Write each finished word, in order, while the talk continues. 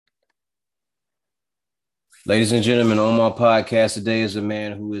Ladies and gentlemen, on my podcast today is a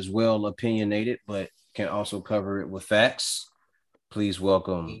man who is well opinionated, but can also cover it with facts. Please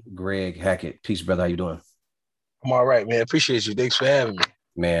welcome Greg Hackett. Peace, brother. How you doing? I'm all right, man. Appreciate you. Thanks for having me.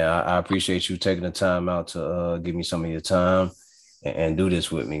 Man, I appreciate you taking the time out to give me some of your time and do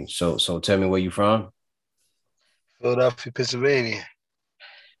this with me. So tell me where you from. Philadelphia, Pennsylvania,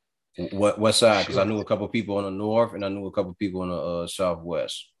 What for side? Because I sure. knew a couple people on the north and I knew a couple people on the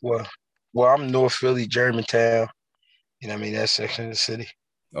southwest. Well, well, I'm North Philly, Germantown. You know what I mean? That section of the city.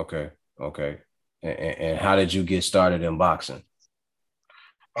 Okay, okay. And how did you get started in boxing?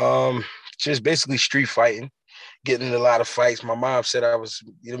 Um, just basically street fighting, getting in a lot of fights. My mom said I was,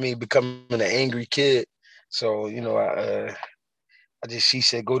 you know what I mean, becoming an angry kid. So, she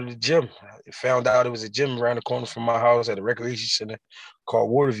said go to the gym. I found out it was a gym around the corner from my house at a recreation center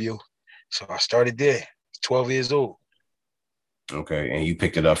called Waterview. So I started there. 12 years old. Okay, and you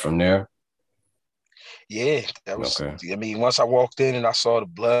picked it up from there. Yeah, that was. Okay. I mean, once I walked in and I saw the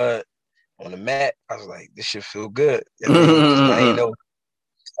blood on the mat, I was like, this should feel good. I mean, because I ain't know,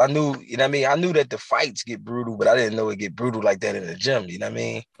 I knew, you know what I mean? I knew that the fights get brutal, but I didn't know it get brutal like that in the gym, you know what I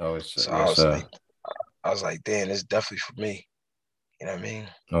mean? Oh, it's So yes, sir. I was like, damn, it's definitely for me. You know what I mean?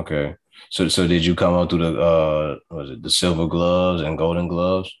 Okay. So did you come up through the was it the silver gloves and golden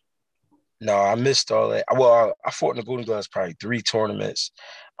gloves? No, I missed all that. Well, I fought in the Golden Gloves probably three tournaments.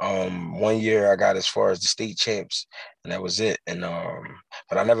 One year I got as far as the state champs, and that was it. And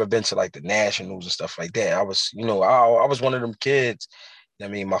but I never been to like the nationals and stuff like that. I was, I was one of them kids. I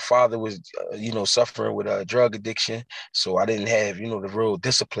mean, my father was, suffering with a drug addiction, so I didn't have, the real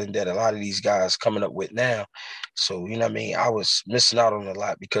discipline that a lot of these guys coming up with now. So, you know what I mean? I was missing out on a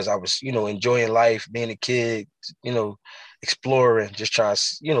lot because I was, enjoying life, being a kid, you know, exploring, just trying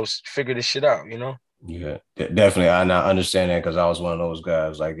to, figure this shit out. Yeah, definitely. I not understand that because I was one of those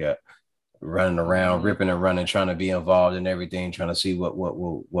guys like that, running around, Mm-hmm. ripping and running, trying to be involved in everything, trying to see what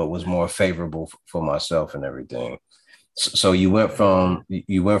was more favorable for myself and everything. So you went from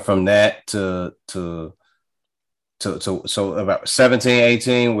that to so about 17,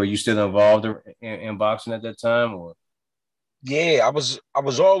 18. Were you still involved in boxing at that time or Yeah, I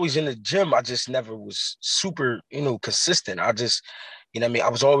was always in the gym. I just never was super, consistent. I just, what I mean, I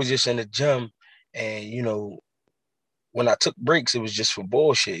was always just in the gym and when I took breaks, it was just for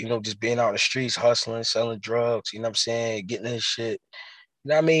bullshit, just being out in the streets, hustling, selling drugs, you know what I'm saying, getting in shit. You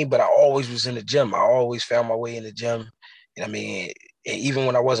know what I mean? But I always was in the gym. I always found my way in the gym. You know what I mean? And even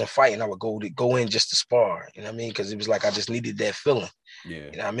when I wasn't fighting, I would go in just to spar. You know what I mean? Because it was like I just needed that feeling. yeah,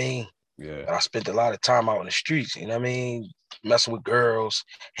 You know what I mean? yeah. But I spent a lot of time out in the streets. You know what I mean? Messing with girls,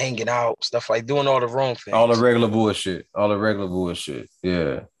 hanging out, stuff like doing all the wrong All the things. regular bullshit. All the regular bullshit.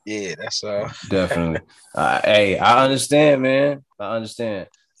 Yeah. Yeah, that's Definitely. Hey, I understand, man. I understand.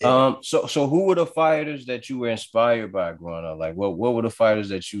 yeah. So who were the fighters that you were inspired by growing up? Like, what were the fighters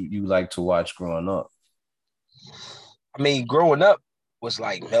that you like to watch growing up? I mean, growing up was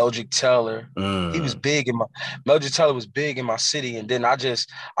like Meldrick Taylor. He was Mm, big in my Meldrick Taylor was big in my city, and then I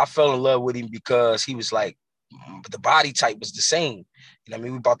fell in love with him because he was like the body type was the same. You know what I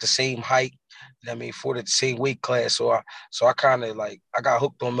mean? We about the same height. You know what I mean? For the same weight class. So I kind of like I got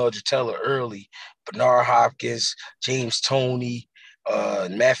hooked on Meldrick Taylor early. Bernard Hopkins, James Toney,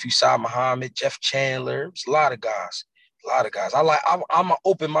 Matthew Sa Muhammad, Jeff Chandler. It was a lot of guys. A lot of guys. I'm an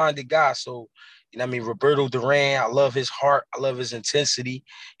open-minded guy, so you know what I mean? Roberto Duran, I love his heart. I love his intensity.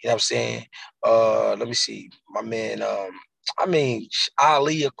 You know what I'm saying? Let me see. My man, I mean,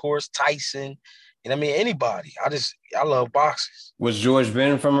 Ali, of course, Tyson. You know what I mean? Anybody. I love boxers. was George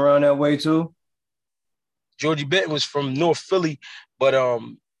Benton from around that way too? Georgie Benton was from North Philly, but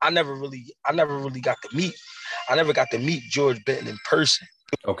I never really got to meet. I never got to meet George Benton in person.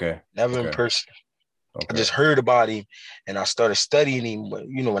 Okay. Never in Okay. person. I Okay. just heard about him and I started studying him,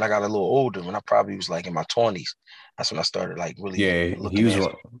 when I got a little older, when I probably was like in my 20s. That's when I started like really Yeah, he looking was at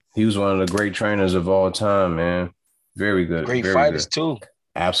one. He was one of the great trainers of all time, man. Very good. great Very fighters good. too.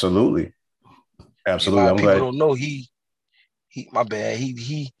 Absolutely. A Absolutely. lot of I'm people glad. don't know he my bad.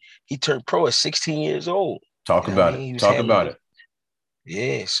 He turned pro at 16 years old. Talk You know what I about mean? it. He was Talk handling about the it.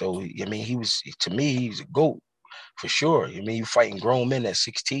 yeah. So I mean, he was to me, he was a goat for sure. I mean, you fighting grown men at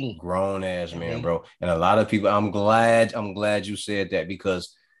 16. Grown ass You know what I man, mean? bro. And a lot of people, I'm glad you said that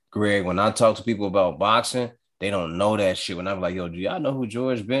because Greg, when I talk to people about boxing, they don't know that shit. When I'm like, yo, do y'all know who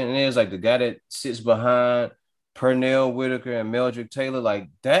George Benton is? Like the guy that sits behind Pernell Whitaker and Meldrick Taylor, like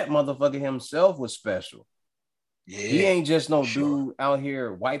that motherfucker himself was special. He Yeah, ain't just no sure. dude out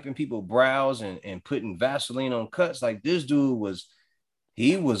here wiping people brows and putting Vaseline on cuts. Like this dude was,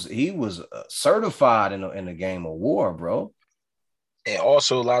 he was certified in the game of war, bro. And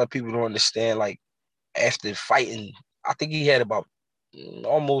also a lot of people don't understand like after fighting, I think he had about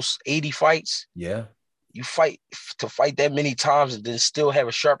almost 80 fights. Yeah. You fight that many times and then still have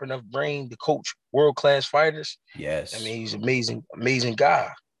a sharp enough brain to coach world-class fighters. I Yes. mean, he's amazing, amazing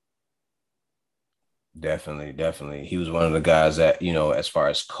guy. Definitely. He was one of the guys that, as far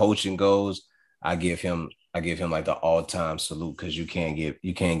as coaching goes, I give him like the all-time salute because you can't get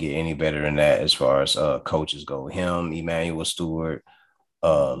any better than that as far as coaches go. Him, Emmanuel Stewart,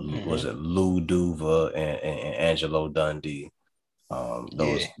 was Mm-hmm. it Lou Duva and Angelo Dundee.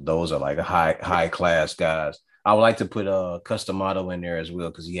 Yeah, Those are like high class guys. I would like to put Customato in there as well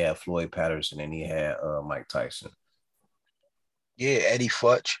because he had Floyd Patterson and he had Mike Tyson. yeah, Eddie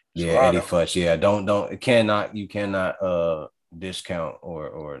Futch. It's a Yeah, lot Eddie of them. Futch. Yeah, don't cannot you cannot discount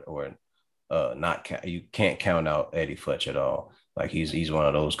or not count. You can't count out Eddie Futch at all. Like he's one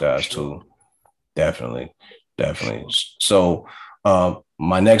of those For guys sure. too. Definitely, For definitely. sure. So,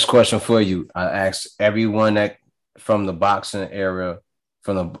 my next question for you, I asked everyone that from the boxing era,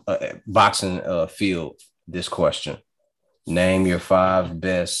 from the boxing field, this question: Name your Mhm. five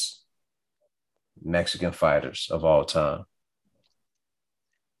best Mexican fighters of all time.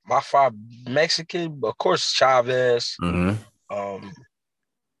 My five Mexican, of course, Chavez. Mm-hmm. Um,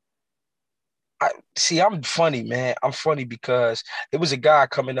 I see. I'm funny, man. I'm funny because it was a guy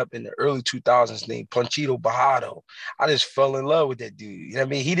coming up in the early 2000s named Panchito Bajado. I just fell in love with that dude. You know what I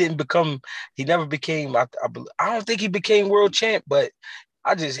mean? He didn't become. He never became. I don't think he became world champ, but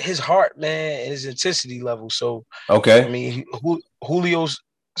I just his heart, man, and his intensity level. So I Okay, mean, Julio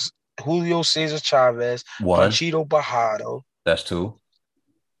Cesar Chavez, one. Panchito Bajado, That's two.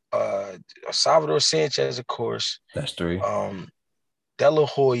 uh, Salvador Sanchez, of course, That's three. um, De La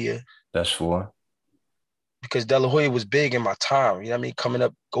Hoya, That's four. because De La Hoya was big in my time. You know what I mean? Coming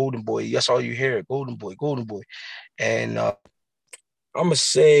up, Golden Boy. That's all you hear, Golden Boy, Golden Boy. And I'm gonna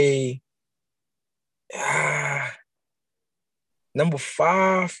say ah, number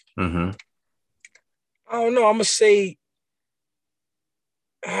five. Mm-hmm. I don't know. I'm gonna say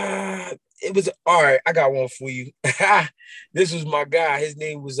it was all right. I got one for you. This was my guy. His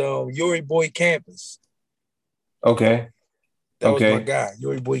name was Yuri Boy Campus. Okay. That was my Okay. guy,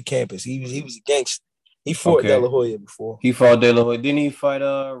 Yuri Boy Campus. He was a gangster. He fought De La Okay. Hoya before. He fought De La Hoya. Didn't he fight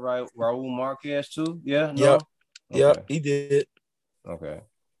Raul Marquez too? Yeah. Yep, No. yep, Okay. he did. Okay.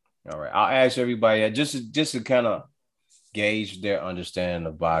 All right. I'll ask everybody just to kind of gauge their understanding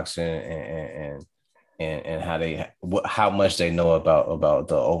of boxing and how much they know about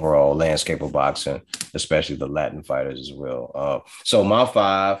the overall landscape of boxing, especially the Latin fighters as well. So my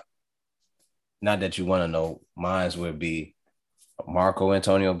five, not that you want to know, mine would be Marco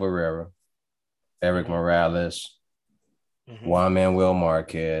Antonio Barrera, Eric Mm-hmm, Morales, mm-hmm. Juan Manuel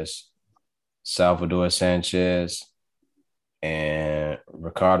Marquez, Salvador Sanchez, and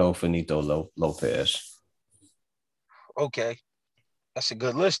Ricardo Finito Lopez. Okay, that's a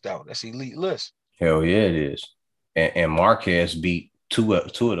good list, though. That's an elite list. Hell yeah, it is. And Marquez beat two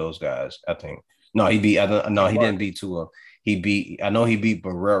of those guys, I think. No, he beat. I don't, no, Yeah, he didn't Mark. beat two of. He beat. I know he beat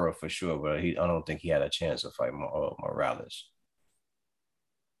Barrera for sure, but I don't think he had a chance to fight Morales.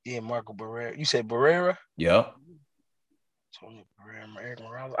 Yeah, Marco Barrera. You said Barrera? Yep. Tony Barrera, Eric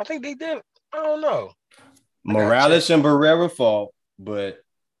Morales. I think they did. I don't know. I gotta check. Morales and Barrera fought, but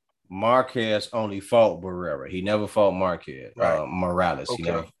Marquez only fought Barrera. He never fought Marquez. Right. Morales. He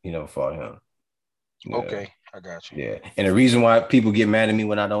never Okay. he never fought him. Yeah. Okay. I got you. Yeah. And the reason why people get mad at me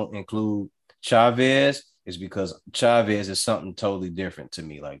when I don't include Chavez is because Chavez is something totally different to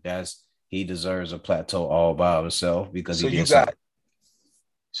me. Like he deserves a plateau all by himself because he So did you something. got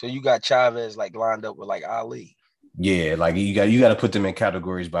so you got Chavez like lined up with like Ali. Yeah, like you got to put them in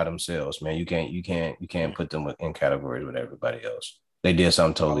categories by themselves, man. You can't Mm, put them in categories with everybody else. They did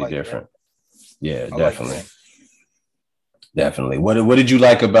something I totally like that. different. Yeah, I like definitely. that. Definitely. What did you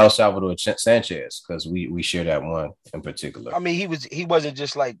like about Salvador Sanchez? Because we share that one in particular. I mean, he wasn't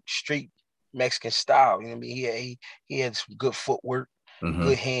just like street Mexican style. You know what I mean? He had some good footwork, Mm-hmm.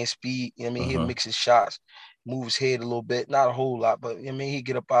 good hand speed. You know what I mean? He'd Mm-hmm. mix his shots, move his head a little bit, not a whole lot, but you know what I mean, he'd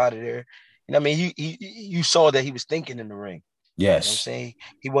get up out of there. You know what I mean? You saw that he was thinking in the ring. You know what I'm Yes. saying?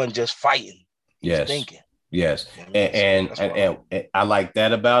 He wasn't just fighting. He was Yes. thinking. Yes. You know what I mean? And So and, that's and what I like. and I like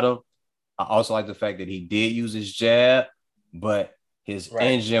that about him. I also like the fact that he did use his jab, but his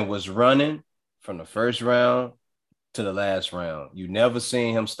Right. engine was running from the first round to the last round. You never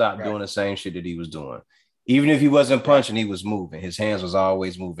seen him stop Right. doing the same shit that he was doing. Even if he wasn't Right. punching, he was moving. His hands was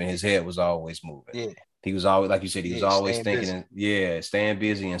always moving. His head was always moving. Yeah. He was always, like you said, he was Yeah. always Staying thinking, busy. staying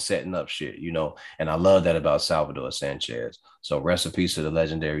busy and setting up shit. And I love that about Salvador Sanchez. So rest in peace to the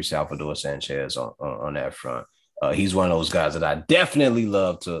legendary Salvador Sanchez on that front. He's one of those guys that I definitely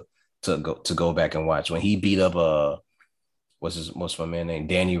love to to go back and watch when he beat up what's my man name,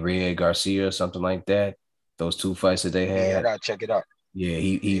 Danny Red Garcia or something like that. Those two fights that they Yeah, I had. gotta check it out. Yeah,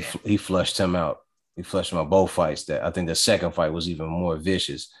 he he Yeah, he flushed him out. He flushed him out both fights. That I think the second fight was even more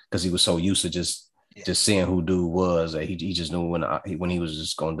vicious because he was so used to just yeah, just seeing who dude was that he just knew when he was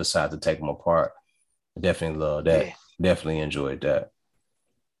just going to decide to take him apart. Definitely love that. yeah. Definitely enjoyed that.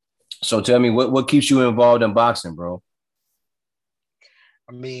 So tell me, what keeps you involved in boxing, bro?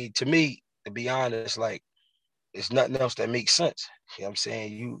 I mean, to me, to be honest, like it's nothing else that makes sense. You know what I'm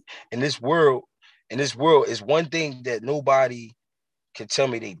saying? You in this world is one thing that nobody can tell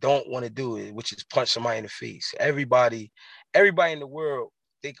me they don't want to do it, which is punch somebody in the face. Everybody in the world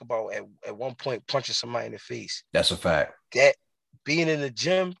think about at one point punching somebody in the face. That's a fact. That being in the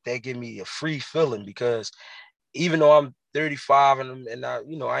gym, that give me a free feeling because even though I'm 35 and I,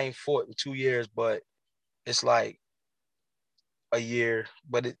 I ain't fought in 2 years, but it's like a year,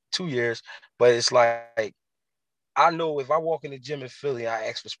 but 2 years, but it's like I know if I walk in the gym in Philly, I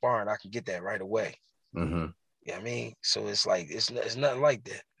ask for sparring, I can get that right away. Mm-hmm. You know what I mean? So it's like it's nothing like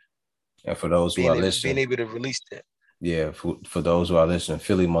that. And for those who are Being listening, able to release that. yeah, for those who are listening,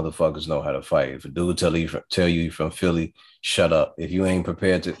 Philly motherfuckers know how to fight. If a dude tell you from Philly, shut up. If you ain't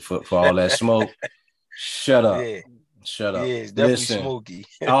prepared for all that smoke, shut up. Yeah, Shut yeah, up. it's definitely Listen. smoky.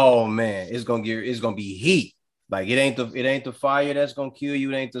 Oh man, it's gonna be heat. Like it ain't the fire that's gonna kill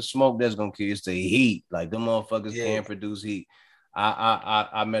you. It ain't the smoke that's gonna kill you. It's the heat. Like them motherfuckers Yeah. can produce heat.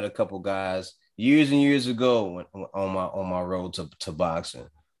 I met a couple guys years and years ago on my road to boxing,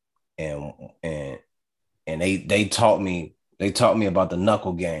 and and and they taught me about the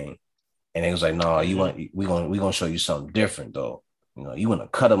knuckle game, and they was like, no, you Mm-hmm. want we gonna show you something different though. You want to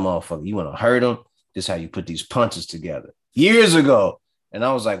cut a motherfucker, you want to hurt them. This is how you put these punches together. Years ago, and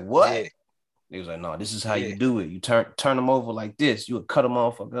I was like, what? Yeah, He was like, no, this is how you yeah, do it. You turn them over like this. You would cut them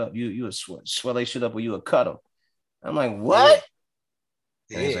motherfucker up. You would swell they shit up or you would cut them. I'm like, yeah, what?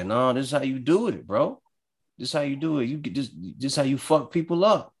 And he's yeah, like, no, this is how you do it, bro. This is how you do it. You get this how you fuck people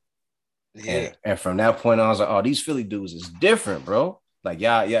up. yeah, And from that point on, I was like, oh, these Philly dudes is different, bro. Like,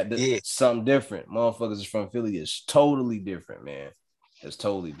 yeah, yeah. something different. Motherfuckers is from Philly is totally different, man. It's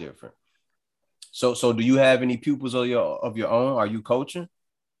totally different. So do you have any pupils of your own? Are you coaching?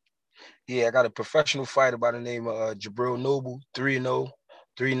 Yeah, I got a professional fighter by the name of Jabril Noble, 3-0,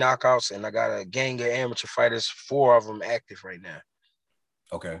 three knockouts, and I got a gang of amateur fighters, four of them active right now.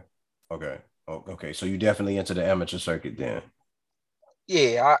 Okay. Okay. Okay. So you definitely into the amateur circuit then.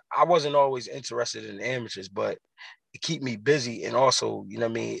 Yeah, I wasn't always interested in amateurs, but it keep me busy. And also, you know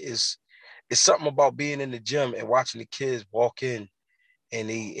what I mean, it's something about being in the gym and watching the kids walk in and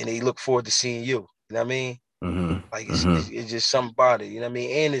they look forward to seeing you. You know what I mean? Mm-hmm. Like Mm-hmm. it's just something about it, you know what I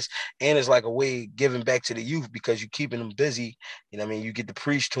mean? And it's like a way of giving back to the youth because you're keeping them busy. You know what I mean? You get to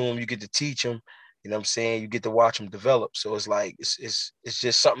preach to them, you get to teach them. You know what I'm saying? You get to watch them develop. So it's like it's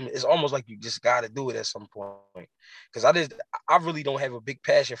just something. It's almost like you just got to do it at some point. Because I really don't have a big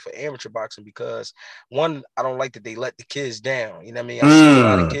passion for amateur boxing because one, I don't like that they let the kids down. You know what I mean? I see a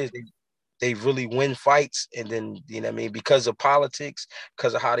lot of Mm. kids they really win fights and then you know what I mean because of politics,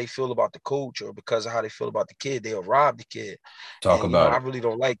 because of how they feel about the coach or because of how they feel about the kid, they'll rob the kid. Talk And about I it. really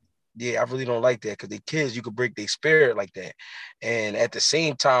don't like I really don't like that because the kids you could break their spirit like that. And at the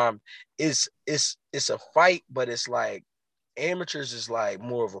same time, it's a fight, but it's like amateurs is like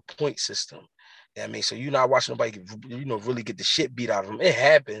more of a point system. You know what I mean, so you're not watching nobody really get the shit beat out of them. It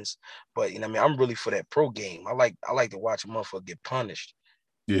happens, but you know what I mean. I'm really for that pro game. I like to watch a motherfucker get punished.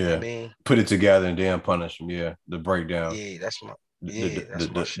 You know what Yeah. I mean? Put it together and then punish them. Yeah. The breakdown. Yeah, that's my The yeah, the the that's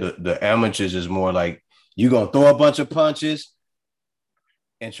my the, shit. the, the amateurs is more like you gonna throw a bunch of punches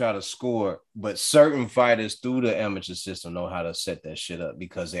and try to score. But certain fighters through the amateur system know how to set that shit up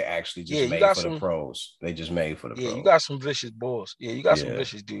because they're actually Yeah, just you made got for the some. pros. They just made for the Yeah, you pros. got some vicious bulls. Yeah, you got some Yeah.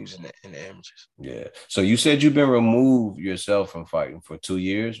 vicious dudes in the amateurs. Yeah. So you said you've been removed yourself from fighting for 2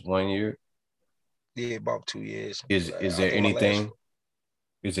 years, 1 year. Yeah, about 2 years. Is is I there think my last anything?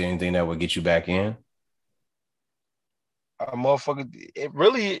 Is there anything that would get you back in? motherfucker. It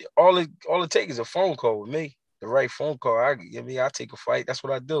really all it takes is a phone call with me. The right phone call. I take a fight. That's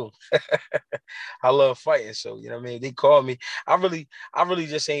what I do. I love fighting. So, you know what I mean? They call me. I really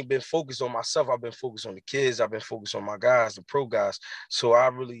just ain't been focused on myself. I've been focused on the kids. I've been focused on my guys, the pro guys. So I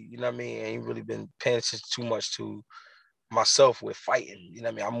really, you know what I mean, ain't really been paying attention too much to myself with fighting. You know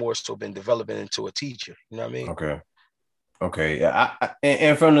what I mean? I'm more so been developing into a teacher. You know what I mean? Okay. Okay. Yeah.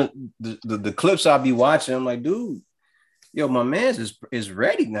 And from the clips I'll be watching, I'm like, dude, yo, my man's is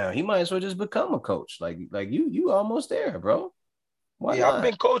ready now. He might as well just become a coach. Like you almost there, bro. Why Yeah, I've not?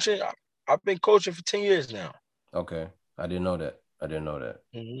 been coaching. I've been coaching for 10 years now. Okay. I didn't know that. I didn't know that.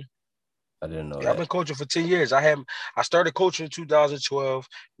 Mm-hmm. I didn't know Yeah, I've that. been coaching for 10 years. I started coaching in 2012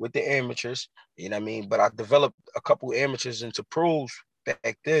 with the amateurs, you know what I mean? But I developed a couple amateurs into pros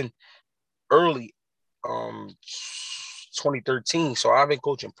back then, early, um 2013. So I've been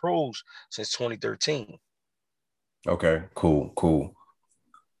coaching pros since 2013. Okay, cool, cool.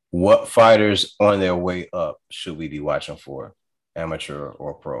 What fighters on their way up should we be watching for, amateur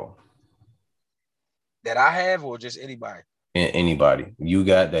or pro? That I have or just anybody? Anybody you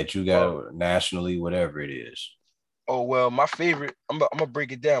got that you Well, got nationally, whatever it is. oh well, my favorite, I'm gonna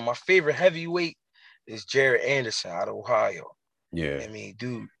break it down. My favorite heavyweight is Jared Anderson out of Ohio. Yeah. I mean,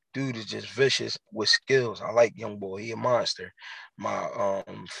 dude is just vicious with skills. I like young boy. He a monster. My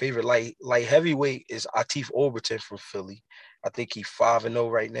favorite light heavyweight is Atif Overton from Philly. I think he's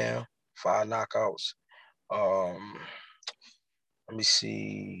 5-0 right now, 5 knockouts. Um, let me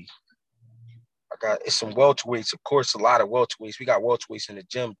see. I got it's some welterweights, of course, a lot of welterweights. We got welterweights in the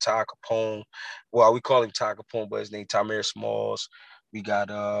gym. Ty Capone. Well, we call him Ty Capone, but his name Tamir Smalls. We got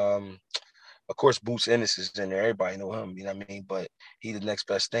of course, Boots Ennis is in there. Everybody know him, you know what I mean? But he the next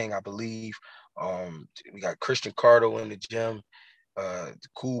best thing, I believe. We got Christian Cardo in the gym, the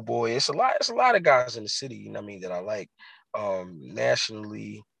cool boy. It's a lot of guys in the city, you know what I mean, that I like.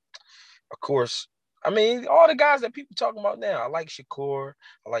 Nationally, of course, I mean, all the guys that people talking about now. I like Shakur,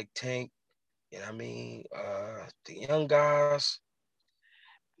 I like Tank, you know what I mean? The young guys.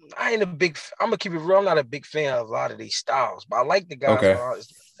 I'm gonna keep it real. I'm not a big fan of a lot of these styles, but I like the guys, Okay. but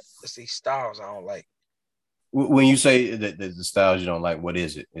it's these styles I don't like. When you say that the styles you don't like, what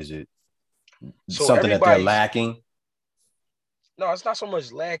is it? Is it So something that they're everybody's lacking? no, it's not so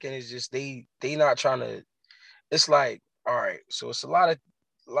much lacking. It's just they not trying to. It's like all right, so it's a lot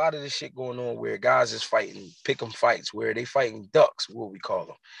of this shit going on where guys is fighting pick 'em fights where they fighting ducks, what we call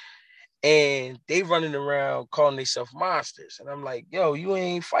them, and they running around calling themselves monsters, and I'm like, yo, you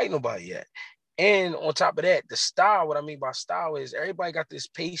ain't fighting nobody yet. And on top of that, the style, what I mean by style is everybody got this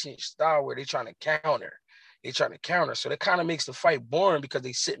patient style where they trying to counter. They trying to counter. So that kind of makes the fight boring because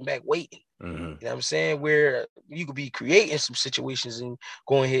they sitting back waiting. Mm-hmm. You know what I'm saying? Where you could be creating some situations and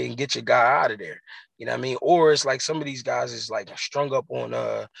go ahead and get your guy out of there. You know what I mean? Or it's like some of these guys is like strung up on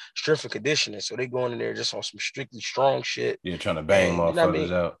strength and conditioning. So they going in there just on some strictly strong shit. You're trying to bang And you know what I mean?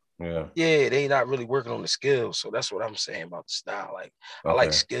 motherfuckers out. Yeah. Yeah, they not really working on the skills. So that's what I'm saying about the style. Like I like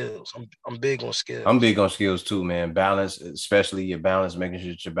Okay. skills. I'm big on I'm skills. big on skills too, man. Balance, especially your balance, making sure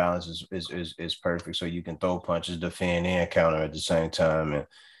that your balance is perfect so you can throw punches, defend, and counter at the same time.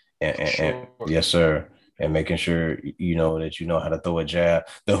 For And sure. yes, sir. And making sure you know that you know how to throw a jab.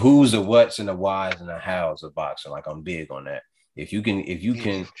 The who's, the what's, and the whys and the hows of boxing. Like I'm big on that. If you can, if you Yeah,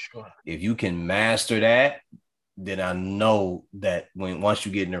 can, for sure. if you can master that, then I know that when once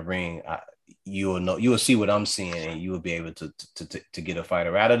you get in the ring, you'll see what I'm seeing, and you will be able to get a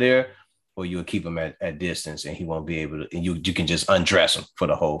fighter out of there, or you'll keep him at distance, and he won't be able to. And you can just undress him for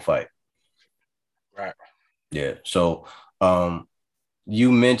the whole fight. Right. Yeah. So,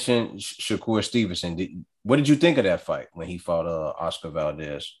 you mentioned Shakur Stevenson. What did you think of that fight when he fought Oscar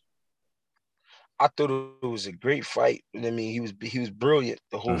Valdez? I thought it was a great fight. I mean, he was brilliant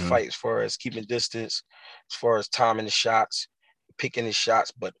the whole Mm-hmm. fight as far as keeping distance, as far as timing the shots, picking his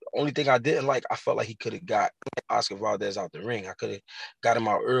shots. But the only thing I didn't like, I felt like he could have got Oscar Valdez out the ring. I could have got him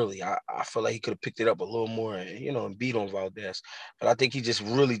out early. I felt like he could have picked it up a little more and and beat on Valdez. But I think he just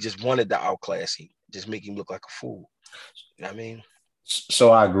really just wanted to outclass him, just make him look like a fool. You know what I mean? So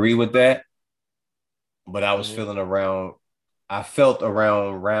I agree with that, but I was Mm-hmm. feeling around. I felt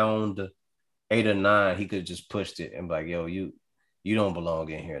around round 8 or 9, he could have just pushed it and be like, "Yo, you don't belong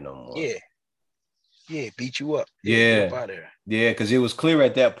in here no more." Yeah, yeah, beat you up. Yeah, get up Yeah, out of there. yeah, because it was clear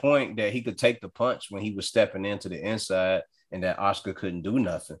at that point that he could take the punch when he was stepping into the inside, and that Oscar couldn't do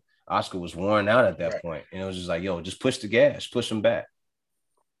nothing. Oscar was worn out at that Right, point, and it was just like, "Yo, just push the gas, push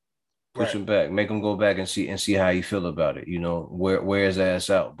right. him back, make him go back and see how you feel about it. You know, wear his ass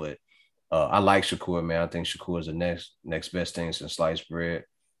out." But I like Shakur, man. I think Shakur is the next best thing since sliced bread.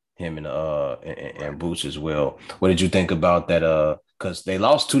 Him and Right. Boots as well. What did you think about that? Because they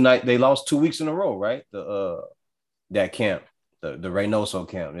lost 2 weeks in a row, right? That camp, the Reynoso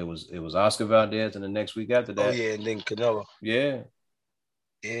camp. It was Oscar Valdez, and the next week after Oh that, yeah, and then Canelo. yeah.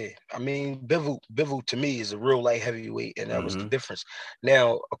 Yeah, I mean, Bivol to me is a real light heavyweight, and that was the Mm-hmm. difference.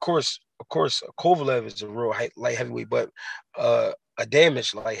 Now, of course, Kovalev is a real light heavyweight, but a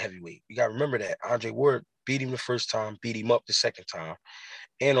damaged light heavyweight. You got to remember that Andre Ward beat him the first time, beat him up the second time,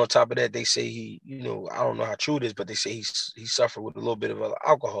 and on top of that, they say I don't know how true it is, but they say he suffered with a little bit of an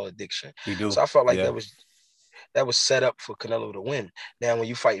alcohol addiction. He So do, I felt like yeah. that was set up for Canelo to win. Now, when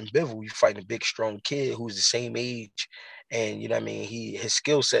you fighting Bivol, you fighting a big, strong kid who's the same age And you know what I mean, his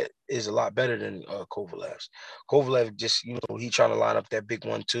skill set is a lot better than Kovalev's. Kovalev just, he trying to line up that big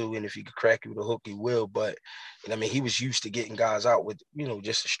 1-2, and if he could crack you with a hook, he will. But you know what I mean, he was used to getting guys out with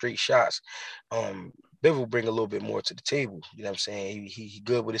just the straight shots. Bivol bring a little bit more to the table. You know what I'm saying? He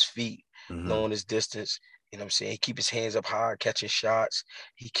good with his feet, knowing his distance. You know what I'm saying? He keep his hands up high, catching shots.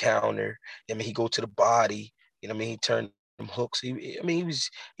 He counter. I mean, he go to the body. You know what I mean? He turned them hooks. He was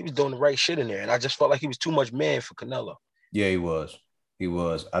doing the right shit in there. And I just felt like he was too much man for Canelo. Yeah, he was. He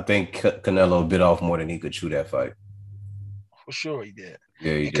was. I think Canelo bit off more than he could chew that fight. For sure he did.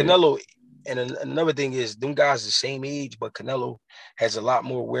 Yeah, he And did. Canelo, and another thing is, them guys the same age, but Canelo has a lot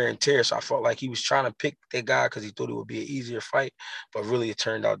more wear and tear. So I felt like he was trying to pick that guy because he thought it would be an easier fight. But really it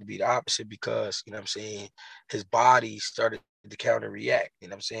turned out to be the opposite because, you know what I'm saying, his body started to counter react. You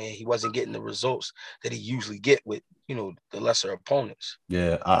know what I'm saying? He wasn't getting the results that he usually get with, the lesser opponents.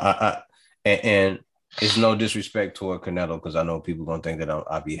 Yeah, and it's no disrespect toward Canelo because I know people gonna think that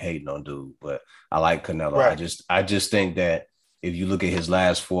I be hating on dude, but I like Canelo. Right. I just think that if you look at his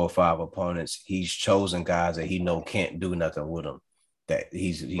last 4 or 5 opponents, he's chosen guys that he know can't do nothing with him. That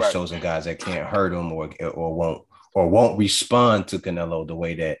he's Right. chosen guys that can't hurt him or won't respond to Canelo the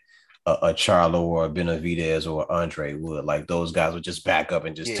way that a Charlo or a Benavidez or Andre would. Like those guys would just back up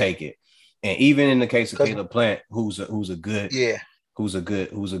and just take it. And even in the case of Caleb Plant, who's a good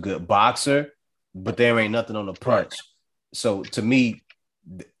boxer, but there ain't nothing on the punch. Right. So to me,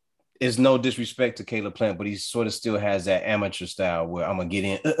 it's no disrespect to Caleb Plant, but he sort of still has that amateur style where I'm gonna get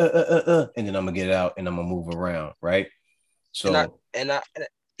in, and then I'm gonna get it out and I'm gonna move around, right? So I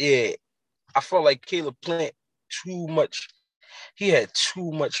felt like Caleb Plant too much. He had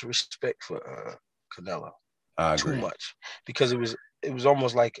too much respect for Canelo. I agree. Too much because it was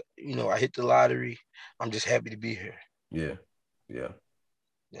almost like, I hit the lottery. I'm just happy to be here. Yeah.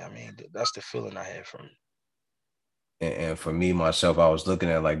 Yeah, I mean, that's the feeling I had from him. And for me, myself, I was looking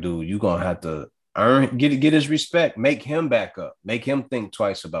at like, dude, you're going to have to get his respect. Make him back up. Make him think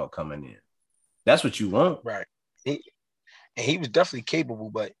twice about coming in. That's what you want. Right. He was definitely capable,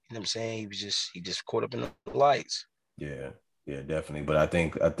 but you know what I'm saying? He just caught up in the lights. Yeah, definitely. But I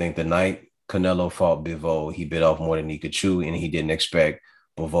think the night Canelo fought Bivol, he bit off more than he could chew, and he didn't expect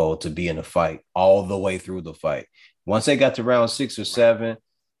Bivol to be in the fight all the way through the fight. Once they got to round 6 or 7,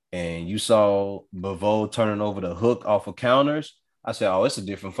 and you saw Bivol turning over the hook off of counters, I said, oh, it's a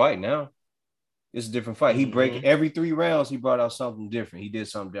different fight now. It's a different fight. He break every 3 rounds. He brought out something different. He did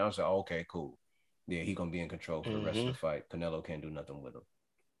something down. I said, oh, okay, cool. Yeah, he's going to be in control for the rest of the fight. Canelo can't do nothing with him.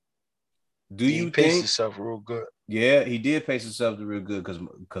 He paced himself real good. Yeah, he did pace himself real good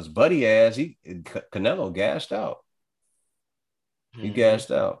because Buddy Canelo gassed out. He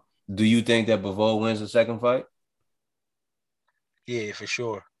gassed out. Do you think that Bivol wins the second fight? Yeah, for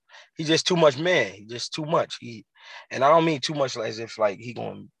sure. He's just too much, man. He's just too much. And I don't mean too much as if like he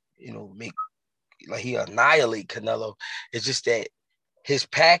gonna, make like he annihilate Canelo. It's just that his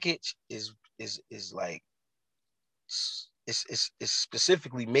package is like it's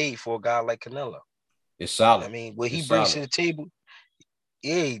specifically made for a guy like Canelo. It's solid. I mean, what he brings to the table,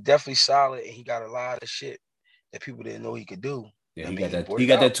 yeah, he definitely solid, and he got a lot of shit that people didn't know he could do. Yeah, he got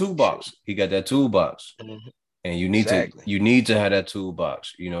that toolbox. He got that toolbox. Mm-hmm. And you need to have that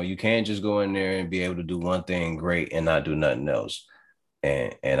toolbox. You can't just go in there and be able to do one thing great and not do nothing else.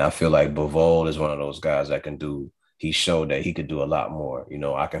 And I feel like Bivol is one of those guys that can do. He showed that he could do a lot more.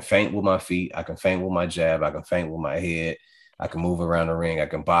 I can feint with my feet. I can feint with my jab. I can feint with my head. I can move around the ring. I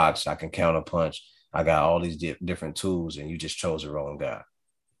can box. I can counter punch. I got all these different tools, and you just chose the wrong guy.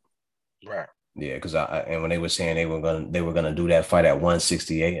 Right. Yeah, because and when they were saying they were gonna do that fight at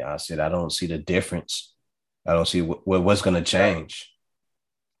 168, I said I don't see the difference. I don't see what's gonna change.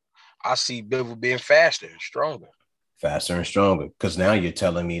 I see Bivol being faster and stronger. Faster and stronger, because now you're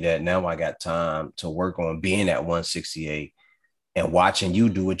telling me that now I got time to work on being at 168 and watching you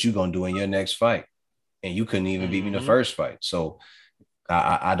do what you're gonna do in your next fight, and you couldn't even beat me in the first fight. So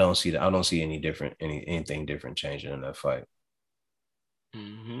I don't see that. I don't see anything different changing in that fight.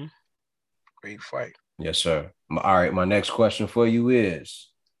 Great fight. Yes, sir. All right, my next question for you is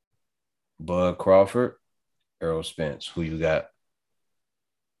Bud Crawford, Errol Spence. Who you got?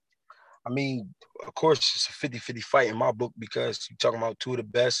 I mean, of course, it's a 50-50 fight in my book because you're talking about two of the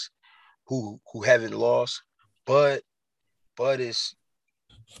best who haven't lost. Bud is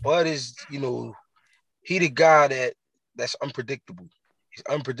he the guy that's unpredictable. He's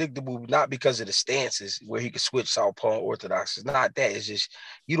unpredictable not because of the stances where he can switch southpaw and orthodox. It's not that. It's just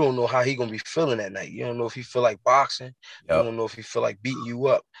you don't know how he's gonna be feeling that night. You don't know if he feel like boxing. Yep. You don't know if he feel like beating you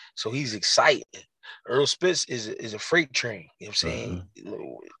up. So he's excited. Errol Spence is a freight train. You know what I'm saying?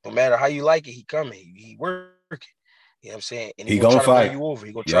 No matter how you like it, he coming. He working. You know what I'm saying? And he He gonna gonna try to run fight. you over.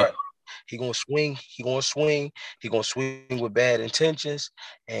 He gonna try. Yep. He gonna swing. He gonna swing. He gonna swing with bad intentions.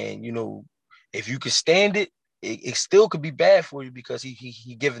 And if you can stand it, it still could be bad for you because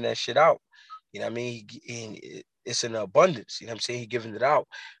he giving that shit out. You know what I mean? It's in abundance. You know what I'm saying? He giving it out,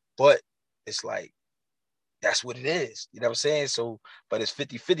 but it's like that's what it is. You know what I'm saying? So, but it's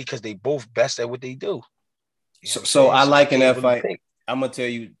 50-50 because they both best at what they do. You know what I'm So saying? I So you like in can't that really fight. pick. I'm gonna tell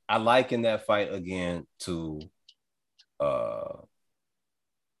you, I like in that fight again to uh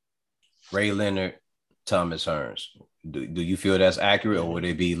Ray Leonard, Thomas Hearns. Do you feel that's accurate, or would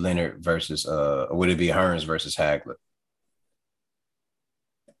it be Leonard versus or would it be Hearns versus Hagler?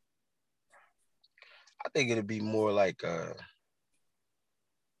 I think it'd be more like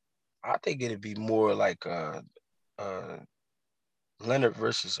I think it'd be more like uh Leonard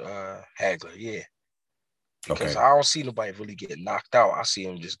versus Hagler, yeah. Because Okay. I don't see nobody really getting knocked out. I see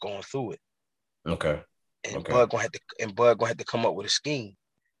him just going through it. Okay. And Okay. Bud gonna have to come up with a scheme.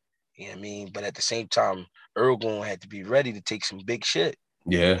 You know what I mean? But at the same time, Earl gonna have to be ready to take some big shit.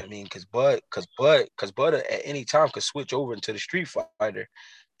 You Yeah. know what I mean? Cause Bud at any time could switch over into the street fighter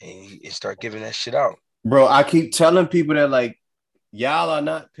and start giving that shit out. Bro, I keep telling people that like y'all are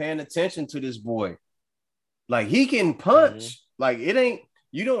not paying attention to this boy. Like he can Mm-hmm. punch. Like it ain't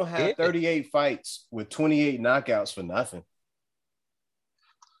you don't have Yeah. 38 fights with 28 knockouts for nothing.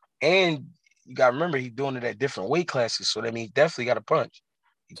 And you gotta remember he's doing it at different weight classes. So that means he definitely got to punch.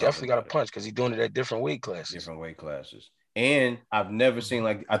 He Talk definitely got to about it. punch because he's doing it at different weight classes. Different weight classes. And I've never seen,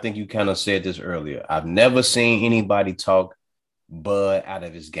 like, I think you kind of said this earlier. I've never seen anybody talk Bud out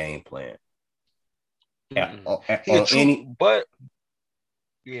of his game plan. He a On true, any, but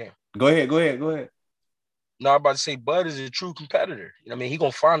yeah. go ahead, go ahead, go ahead. No, I'm about to say Bud is a true competitor. You know what I mean? He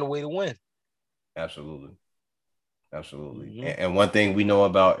gonna find a way to win. Absolutely. Absolutely. Mm-hmm. And one thing we know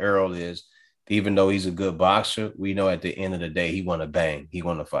about Earl is even though he's a good boxer, we know at the end of the day, he want to bang, he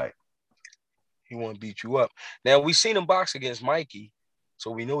want to fight. He want to beat you up. Now we seen him box against Mikey,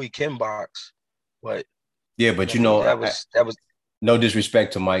 so we know he can box. But Yeah, you know but what I mean, that I, was no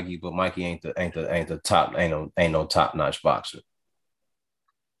disrespect to Mikey, but Mikey ain't the top ain't no top notch boxer.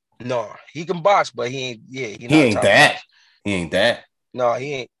 no, he can box, but he ain't. Yeah, he He not ain't top that. notch. He ain't that. No,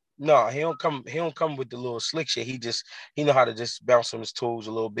 he ain't. No, he don't come. He don't come with the little slick shit. He know how to just bounce on his toes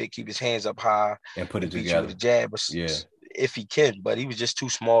a little bit, keep his hands up high, And put it and beat you with a together. jab, Yeah. if he can. But he was just too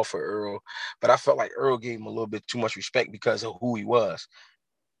small for Earl. But I felt like Earl gave him a little bit too much respect because of who he was.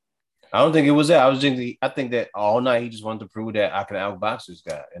 I don't think it was that. I think that all night he just wanted to prove that I can outbox this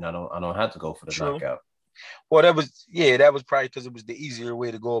guy, and I don't have to go for the True. knockout. Well, that was probably because it was the easier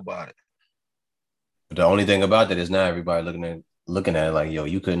way to go about it. But the only thing about that is now everybody looking at it like, yo,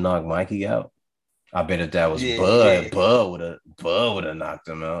 you couldn't knock Mikey out. I bet if that was Yeah, Bud, yeah, Bud would have knocked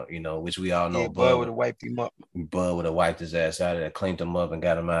him out, which we all know yeah. Bud would Bud have wiped him up. Bud would have wiped his ass out of there, cleaned him up and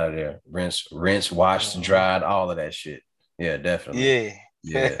got him out of there. Rinse, washed, Uh-huh. dried, all of that shit. Yeah, definitely. Yeah.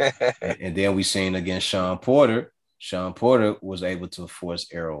 Yeah. And then we seen against Sean Porter. Sean Porter was able to force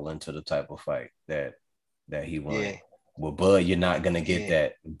Errol into the type of fight that he wanted. Yeah. With Bud, you're not gonna get Yeah.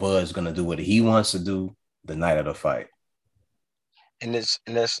 that. Bud's gonna do what he wants to do the night of the fight. And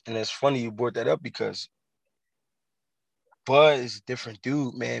that's funny you brought that up because Bud is a different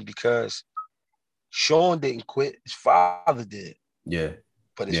dude, man, because Sean didn't quit. His father did. Yeah.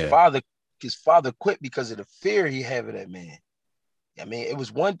 But Yeah. his father quit because of the fear he had of that man. I mean, it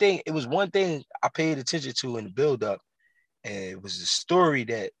was one thing I paid attention to in the buildup, and it was the story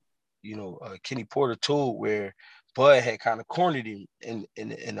that Kenny Porter told where Bud had kind of cornered him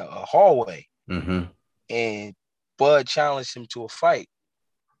in a hallway, Mm-hmm. and Bud challenged him to a fight,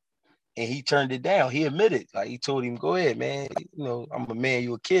 and he turned it down. He admitted, like he told him, "Go ahead, man. I'm a man,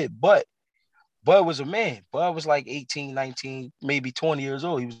 you a kid." But Bud was a man. Bud was like 18, 19, maybe 20 years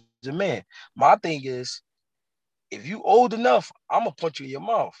old. He was a man. My thing is, if you old enough, I'm gonna punch you in your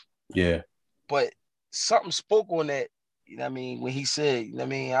mouth. Yeah. But something spoke on that. You know what I mean? When he said, you know what I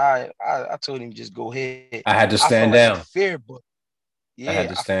mean, I told him just go ahead. I had to I felt stand like he down. feared Bud. I had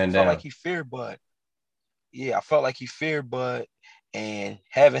Yeah, to I stand felt like down. he feared Bud. Yeah, I felt like he feared Bud, and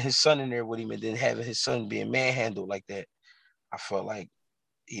having his son in there with him, and then having his son being manhandled like that, I felt like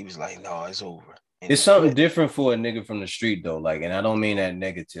he was like, "No, it's over," and It's he something quit. different for a nigga from the street though. Like, and I don't mean that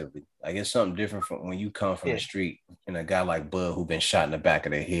negatively. Like, it's something different from when you come from the Yeah, street and a guy like Bud who been shot in the back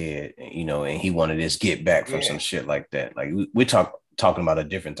of the head, and he wanted this get back from yeah, some shit like that. Like, we're talking about a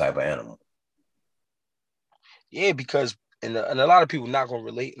different type of animal. yeah. Because and a lot of people not gonna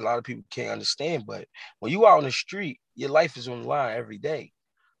relate. A lot of people can't understand. But when you out on the street, your life is on the line every day.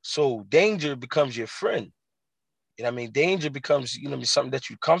 So danger becomes your friend. You know what I mean? Danger becomes, something that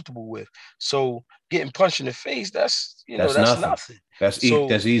you're comfortable with. So getting punched in the face, that's, That's that's nothing. nothing. That's So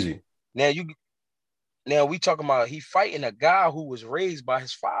easy. now now we talking about he fighting a guy who was raised by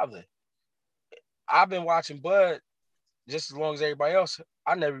his father. I've been watching Bud just as long as everybody else.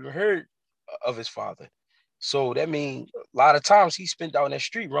 I never even heard of his father. So that means a lot of times he spent out in that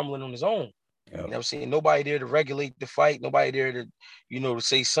street rumbling on his own. Yep. You know what I'm saying? Nobody there to regulate the fight. Nobody there to, to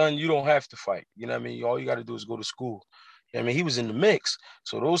say, son, you don't have to fight. You know what I mean? All you got to do is go to school. You know what I mean? He was in the mix.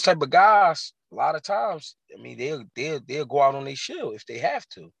 So those type of guys, a lot of times, I mean, they'll go out on their shield if they have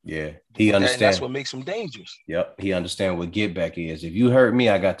to. Yeah. He And that's understand. what makes them dangerous. Yep. He understand what get back is. If you hurt me,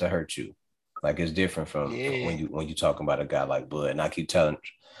 I got to hurt you. Like it's different from when you talking about a guy like Bud. And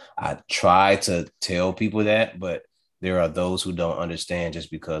I try to tell people that, but there are those who don't understand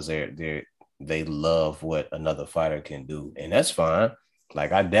just because they love what another fighter can do, and that's fine.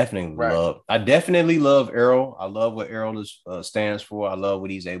 Like I definitely love Errol. I love what Errol stands for. I love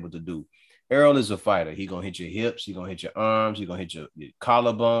what he's able to do. Errol is a fighter. He gonna hit your hips. He gonna hit your arms. He gonna hit your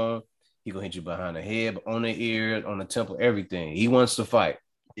collarbone. He gonna hit you behind the head, on the ear, on the temple, everything. He wants to fight.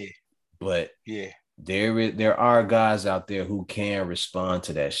 Yeah. But yeah, there are guys out there who can respond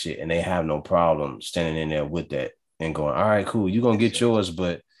to that shit, and they have no problem standing in there with that and going, all right, cool, you're gonna get yours,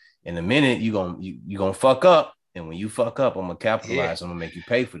 but in a minute you gonna fuck up, and when you fuck up, I'm gonna capitalize. I'm gonna make you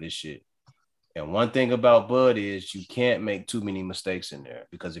pay for this shit. And one thing about Bud is you can't make too many mistakes in there,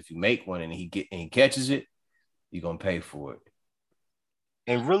 because if you make one and he catches it, you're gonna pay for it.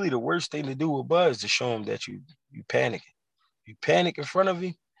 And really, the worst thing to do with Bud is to show him that you panic. You panic in front of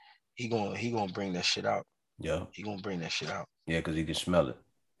him, he gonna bring that shit out. Yeah, he gonna bring that shit out. Yeah, because he can smell it.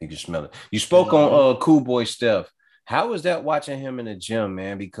 He can smell it. You spoke on Cool Boy Steph. How was that watching him in the gym,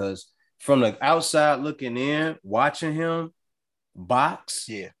 man? Because from the outside looking in, watching him box,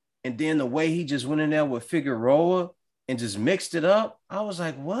 and then the way he just went in there with Figueroa and just mixed it up, I was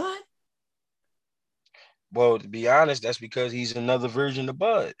like, what? Well, to be honest, that's because he's another version of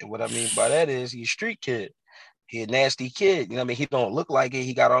Bud. And what I mean by that is he's a street kid. He a nasty kid. You know what I mean? He don't look like it.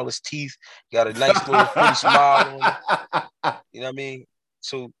 He got all his teeth. He got a nice little pretty smile on him. You know what I mean?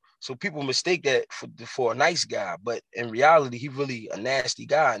 So people mistake that for a nice guy, but in reality, he really a nasty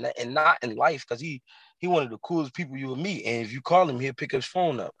guy, and not in life, because he one of the coolest people you will meet. And if you call him, he'll pick his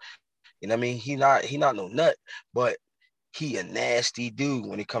phone up. You know what I mean? He not no nut, but he a nasty dude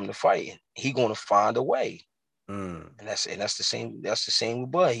when it come to fighting. He gonna find a way. And that's the same. That's the same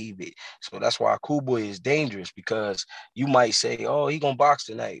with Bud. So that's why Cool Boy is dangerous, because you might say, "Oh, he gonna box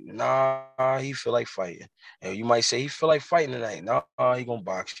tonight." Nah, he feel like fighting. And you might say he feel like fighting tonight. Nah, he gonna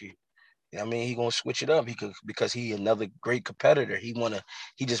box you. You know what I mean? He gonna switch it up because he another great competitor. He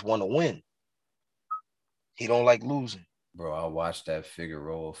just wanna win. He don't like losing. Bro, I watched that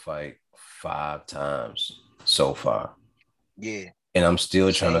Figueroa fight 5 times so far. Yeah. And I'm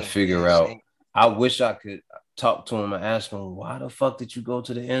still trying to figure out. I wish I could talk to him and ask him, why the fuck did you go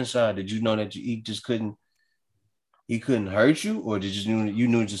to the inside? Did you know that he couldn't hurt you? Or did you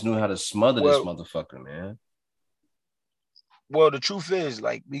knew how to smother this motherfucker, man? Well, the truth is,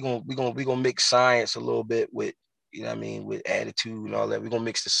 like, we gonna mix science a little bit with, you know what I mean, with attitude and all that. We're gonna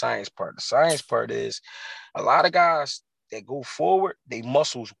mix the science part. The science part is a lot of guys that go forward, they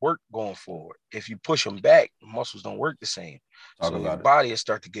muscles work going forward. If you push them back, the muscles don't work the same. So your body will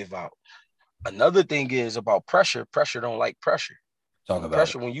start to give out. Another thing is about pressure. Pressure don't like pressure. Talk about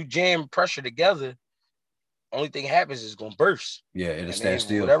pressure. When you jam pressure together, only thing happens is gonna burst. Yeah, it'll stand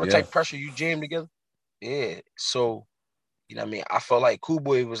still. Whatever type of pressure you jam together. Yeah. So, you know what I mean? I felt like Cool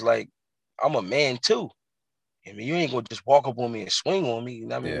Boy was like, I'm a man too. I mean, you ain't gonna just walk up on me and swing on me. You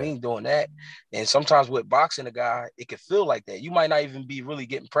know what I mean? We ain't doing that. And sometimes with boxing a guy, it can feel like that. You might not even be really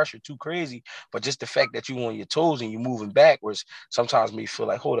getting pressure too crazy, but just the fact that you on your toes and you moving backwards sometimes me feel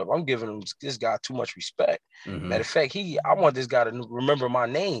like, hold up, I'm giving this guy too much respect. Matter of fact, I want this guy to remember my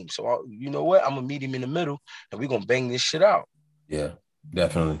name. So you know what? I'm gonna meet him in the middle and we're gonna bang this shit out. Yeah,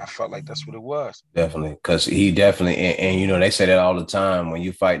 definitely. I felt like that's what it was. Definitely. Because he definitely, and you know, they say that all the time when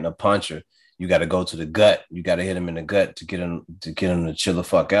you're fighting a puncher. You got to go to the gut. You got to hit him in the gut to get him to chill the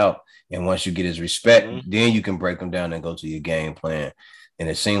fuck out. And once you get his respect, then you can break him down and go to your game plan. And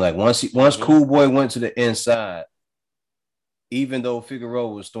it seemed like once Cool Boy went to the inside, even though Figueroa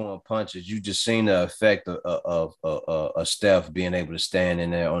was throwing punches, you just seen the effect of Steph being able to stand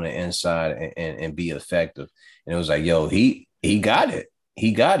in there on the inside and be effective. And it was like, yo, he got it.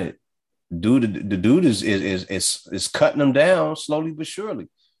 He got it. Dude, the dude is cutting him down slowly but surely.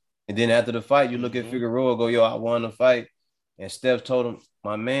 And then after the fight, you look at Figueroa, go, yo, I won the fight. And Steph told him,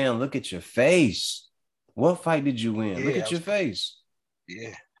 my man, look at your face. What fight did you win? Look at your face.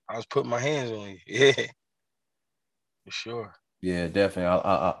 Yeah, I was putting my hands on you. Yeah. For sure. Yeah, definitely.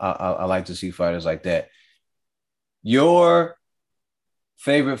 I like to see fighters like that. Your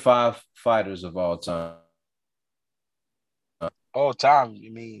favorite 5 fighters of all time? All time. I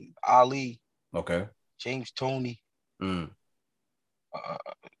mean, Ali, Okay. James Toney, Mm, uh,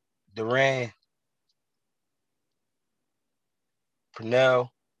 Duran,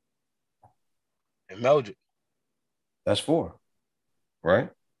 Purnell, and Meldrick. that's 4, right?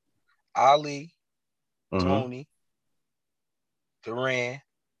 Ali, Mm-hmm. Tony, Duran,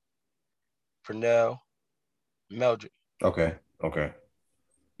 Purnell, Meldrick. Okay. Okay.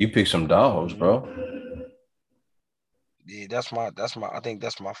 You pick some dogs, Mm-hmm. bro. Yeah, I think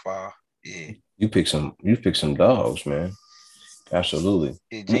that's my 5. Yeah. You pick some dogs, man. Absolutely.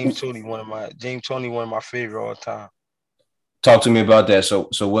 Yeah, Let me James Tony, one of my favorite all time. talk to me about that. So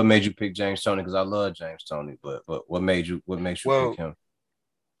what made you pick James Toney? Because I love James Toney, but what makes you pick Well, him?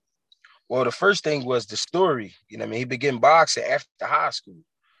 well, the first thing was the story. You know, what I mean, he began boxing after high school.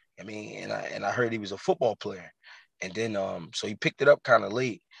 I mean, and I heard he was a football player, and then so he picked it up kind of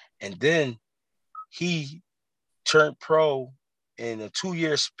late, and then he turned pro in a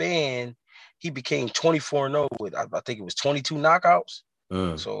 2-year span. He became 24-0 with I think it was 22 knockouts.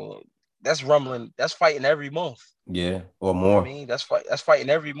 Mm, So that's rumbling. That's fighting every month. yeah, or You know what I more. mean? That's fighting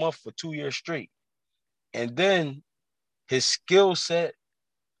every month for 2 years straight. And then his skill set,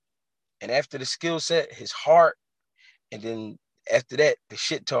 and after the skill set, his heart, and then after that, the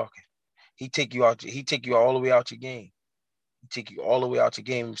shit talking. He take you out. He take you all the way out your game. He take you all the way out your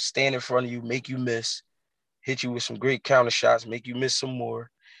game. Stand in front of you, make you miss, hit you with some great counter shots, make you miss some more.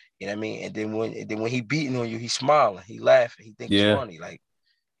 You know what I mean? And then when he beating on you, he's smiling, he laughing, he think it's Yeah, funny. Like,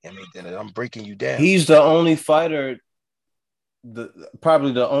 I mean, then I'm breaking you down. he's the only fighter.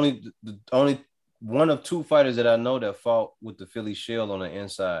 Probably the only one of 2 fighters that I know that fought with the Philly Shield on the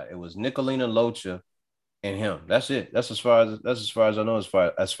inside. It was Nicolina Locha and him. That's it. That's as far as I know as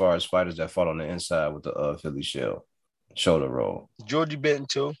far as fighters that fought on the inside with the Philly Shield shoulder roll. Georgie Benton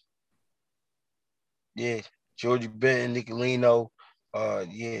too. Yeah. Georgie Benton, Nicolino,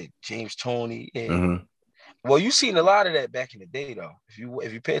 yeah, James Toney. Yeah. Mm-hmm. Well, you seen a lot of that back in the day though. If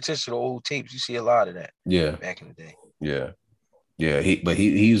you pay attention to the old tapes, you see a lot of that Yeah, back in the day. yeah. Yeah,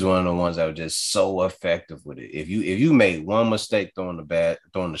 he's one of the ones that was just so effective with it. If you made one mistake throwing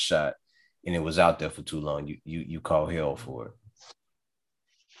the shot, and it was out there for too long, you call hell for it.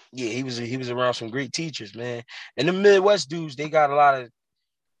 Yeah, he was around some great teachers, man. And the Midwest dudes, they got a lot of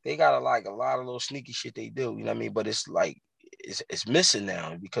little sneaky shit they do, you know what I mean? But it's like it's missing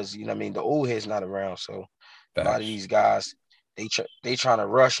now because you know what I mean, the old head's not around. So a lot of Facts. these guys, they trying to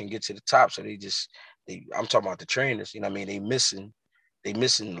rush and get to the top. So I'm talking about the trainers, you know what I mean? They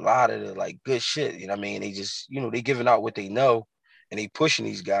missing a lot of the like good shit, you know what I mean? They just, they giving out what they know and they pushing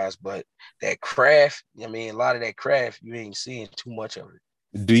these guys, but that craft, you know what I mean, a lot of that craft, you ain't seeing too much of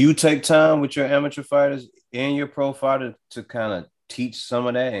it. Do you take time with your amateur fighters and your pro fighter to kind of teach some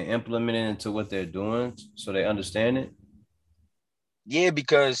of that and implement it into what they're doing so they understand it? Yeah,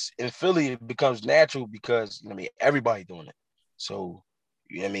 because in Philly it becomes natural because what I mean everybody doing it. So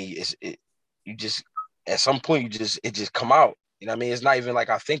you know what I mean you just at some point it just come out. You know what I mean? It's not even like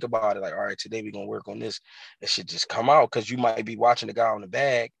I think about it like, all right, today we're gonna work on this. It should just come out because you might be watching the guy on the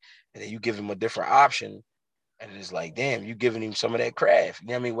bag and then you give him a different option and it's like, damn, you giving him some of that craft. You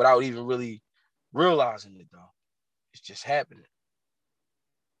know what I mean? Without even really realizing it though. It's just happening.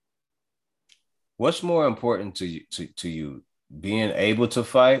 What's more important to you, being able to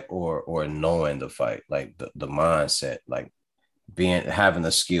fight or knowing the fight, like the mindset, like being having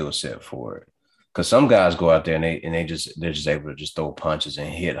a skill set for it? Because some guys go out there and they're just able to just throw punches and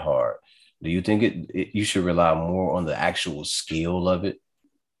hit hard. Do you think you should rely more on the actual skill of it?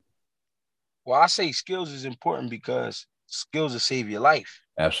 Well, I say skills is important because skills will save your life.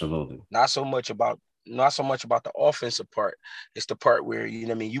 Absolutely. Not so much about the offensive part. It's the part where you know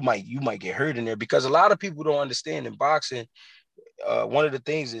what I mean you might get hurt in there because a lot of people don't understand in boxing. One of the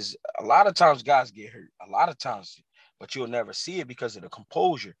things is a lot of times guys get hurt. A lot of times, but you'll never see it because of the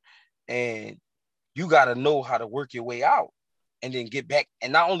composure. And you got to know how to work your way out and then get back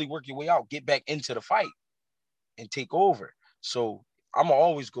and not only work your way out, get back into the fight and take over. So I'm gonna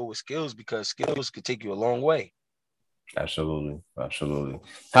always go with skills because skills could take you a long way. Absolutely. Absolutely.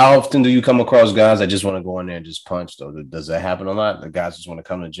 How often do you come across guys that just want to go in there and just punch though? Does that happen a lot? The guys just want to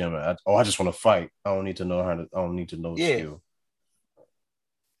come to the gym and I just want to fight. I don't need to know the Yeah, skill.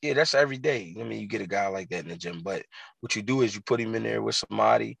 Yeah, that's every day. I mean, you get a guy like that in the gym, but what you do is you put him in there with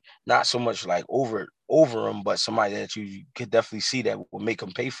somebody, not so much like over him, but somebody that you could definitely see that will make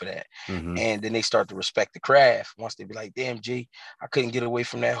him pay for that. Mm-hmm. And then they start to respect the craft. Once they be like, damn, G, I couldn't get away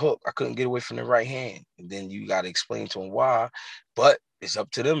from that hook. I couldn't get away from the right hand. And then you got to explain to them why. But it's up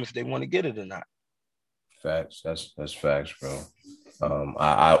to them if they want to get it or not. Facts. That's facts, bro.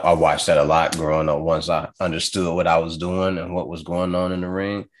 I watched that a lot growing up. Once I understood what I was doing and what was going on in the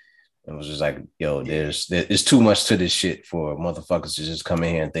ring, it was just like, yo, Yeah. there's too much to this shit for motherfuckers to just come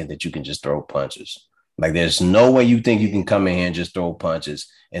in here and think that you can just throw punches. Like, there's no way you think you Yeah. can come in here and just throw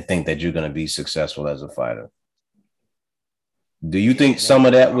punches and think that you're gonna be successful as a fighter. Do you Yeah. think And then some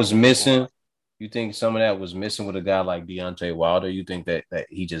of you that know, was missing? You think some of that was missing with a guy like Deontay Wilder? You think that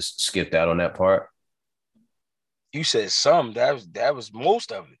he just skipped out on that part? you said some. That was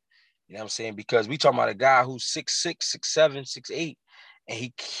most of it. You know what I'm saying? Because we talking about a guy who's 6'6", 6'7", 6'8",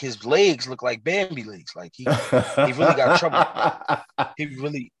 and his legs look like Bambi legs. Like he really got trouble. He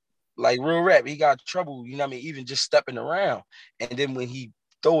really, like, real rap, he got trouble, you know what I mean, even just stepping around. And then when he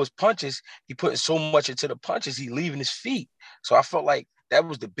throw his punches, he putting so much into the punches, he leaving his feet. So I felt like that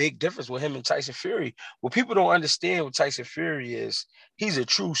was the big difference with him and Tyson Fury. What people don't understand with Tyson Fury is he's a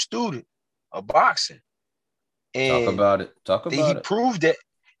true student of boxing. Talk And about it. Talk he about it. proved that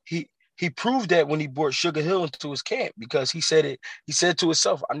he he proved that when he brought Sugar Hill into his camp, because he said to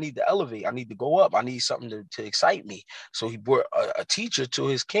himself, I need to elevate, I need to go up, I need something to excite me. So he brought a teacher to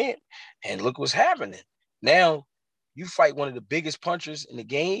his camp, and look what's happening. Now you fight one of the biggest punchers in the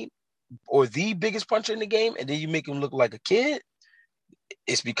game, or the biggest puncher in the game, and then you make him look like a kid.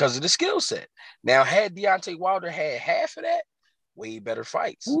 It's because of the skill set. Now, had Deontay Wilder had half of that, way better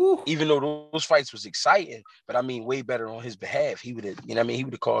fights. Woo. Even though those fights was exciting, but I mean, way better on his behalf. He would have, you know, what I mean, he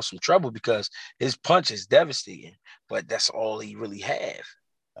would have caused some trouble because his punch is devastating. But that's all he really have.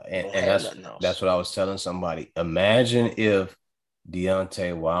 He don't And have that's nothing else. that's what I was telling somebody. Imagine if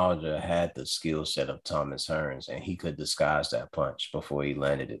Deontay Wilder had the skill set of Thomas Hearns and he could disguise that punch before he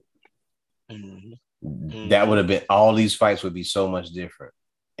landed it. Mm-hmm. That Mm-hmm. would have been, all these fights would be so much different,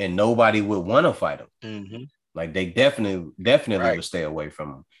 and nobody would want to fight him. Mm-hmm. Like, they definitely Right. would stay away from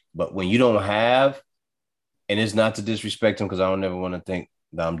him. But when you don't have, and it's not to disrespect him because I don't ever want to think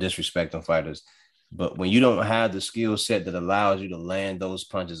that I'm disrespecting fighters, but when you don't have the skill set that allows you to land those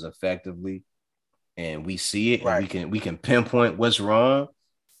punches effectively, and we see it, and Right. we can pinpoint what's wrong.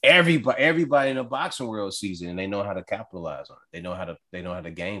 Everybody in the boxing world sees it, and they know how to capitalize on it. They know how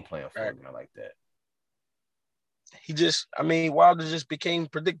to game plan for Right. it. I like that. I mean, Wilder just became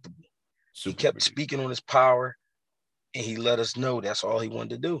predictable. He Super kept predictable. speaking on his power, and he let us know that's all he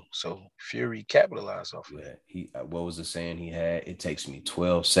wanted to do. So Fury capitalized off of Yeah, that. he what was the saying he had? It takes me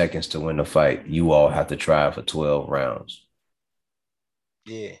 12 seconds to win the fight. You all have to try for 12 rounds.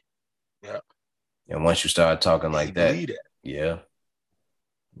 Yeah. Yeah. And once you start talking And he like that, believed that. yeah,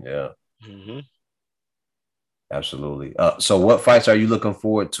 yeah, Mm-hmm. absolutely. So what fights are you looking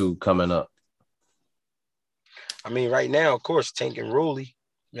forward to coming up? I mean, right now, of course, Tank and Rolly.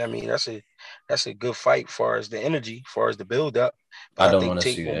 I mean, that's a good fight far as the energy, far as the build up. But I I don't think want to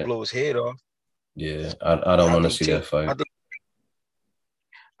Tank see gonna that. blow his head off. Yeah, I don't Yeah, want to see that I fight. think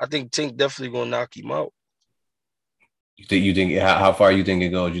I think Tank definitely gonna knock him out. You think how far you think it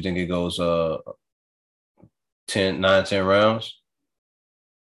goes? You think it goes 10 rounds?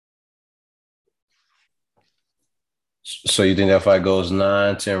 So you think that fight goes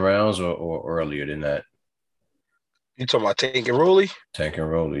 9, 10 rounds, or earlier than that? You talking about Tank and Rolly? Tank and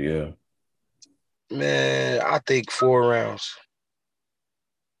roller, yeah. Man, I think 4 rounds.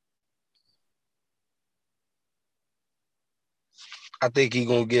 I think he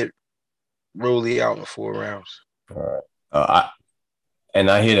gonna get Rolly out in 4 rounds. All right.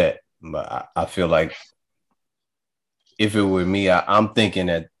 I hear that, but I feel like if it were me, I'm thinking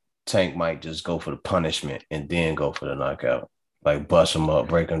that Tank might just go for the punishment and then go for the knockout. Like, bust him up,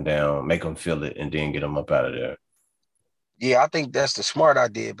 break him down, make him feel it, and then get him up out of there. Yeah, I think that's the smart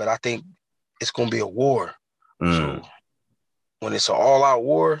idea, but I think it's gonna be a war. Mm. So when it's an all out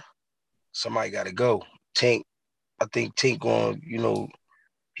war, somebody gotta go. Tank, I think Tank going,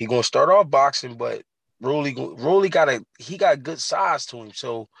 he gonna start off boxing, but Rolly got good size to him.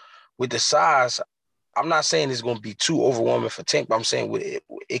 So with the size, I'm not saying it's gonna be too overwhelming for Tank, but I'm saying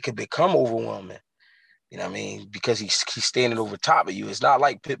it could become overwhelming. You know what I mean? Because he's standing over top of you. It's not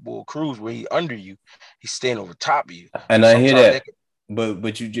like Pitbull Cruz where he under you. He's standing over top of you. And So I hear sometimes that, that could,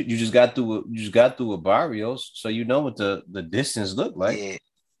 but you just got through a Barrios, so you know what the distance looked like. yeah,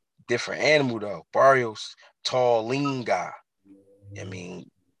 different animal though. Barrios, tall, lean guy. I mean,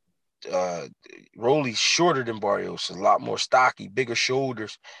 uh Rolly's shorter than Barrios, a lot more stocky, bigger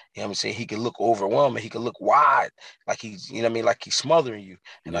shoulders. You know what I'm saying? He can look overwhelming, he can look wide, like he's, you know what I mean, like he's smothering you.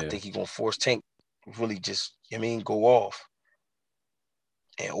 And I Yeah. think he's gonna force Tank really just, you know what I mean, go off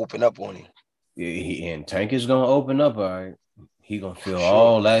and open up on him. And Tank is gonna open up, all right. He gonna For feel sure.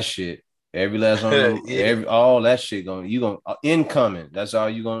 all that shit. Every last one of them, Yeah. all that shit gonna incoming. That's all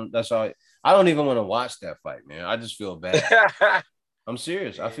you gonna. That's all. I don't even want to watch that fight, man. I just feel bad. I'm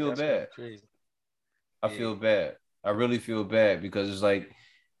serious. I Yeah, feel that's gonna bad. be crazy. I Yeah. feel bad. I really feel bad because it's like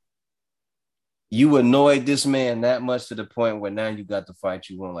you annoyed this man that much to the point where now you got the fight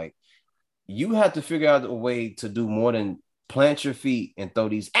you want. Like you have to figure out a way to do more than plant your feet and throw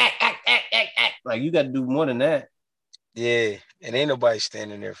these act. Like you got to do more than that. Yeah. And ain't nobody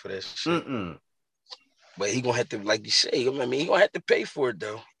standing there for that shit. Mm-mm. But he gonna have to, like you say, I mean, he gonna have to pay for it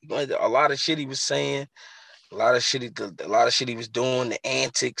though. He gonna have to, a lot of shit he was saying, a lot of shit he was doing, the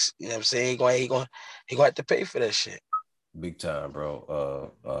antics. You know what I'm saying? He gonna have to pay for that shit. Big time,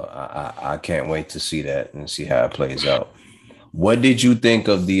 bro. I can't wait to see that and see how it plays out. What did you think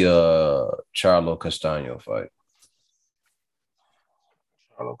of the Charlo Castano fight?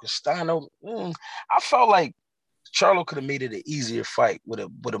 Charlo Castano, I felt like Charlo could have made it an easier fight with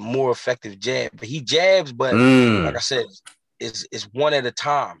a more effective jab. But he jabs, but like I said, it's one at a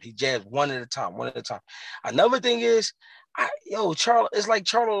time. He jabs one at a time, one at a time. Another thing is, Charlo, it's like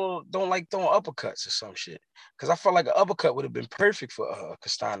Charlo don't like throwing uppercuts or some shit. Because I felt like an uppercut would have been perfect for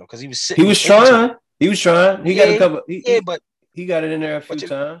Castano because he was He sitting was into it. trying. He was trying. He got a Yeah, couple. yeah, but He got it in there a few but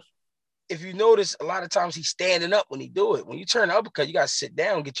times. if you notice, a lot of times he's standing up when he do it. When you turn the uppercut, you got to sit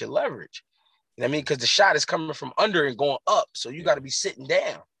down and get your leverage. You know what I mean? Because the shot is coming from under and going up. So you got to be sitting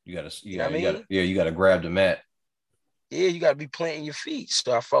down. You know what I mean? You gotta grab the mat. Yeah, you got to be planting your feet.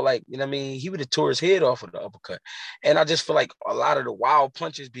 So I felt like, you know what I mean? He would have tore his head off with the uppercut. And I just feel like a lot of the wild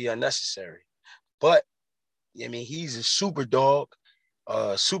punches be unnecessary. But, I mean, he's a super dog,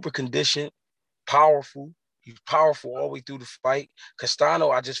 super conditioned, powerful. He's powerful all the way through the fight. Castano,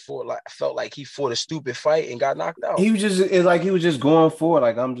 I felt like he fought a stupid fight and got knocked out. He was just going for it.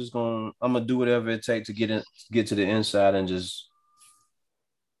 Like I'm gonna do whatever it takes to get to the inside and just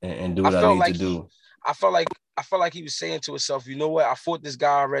and do I what I felt need to like do. I felt like he was saying to himself, you know what? I fought this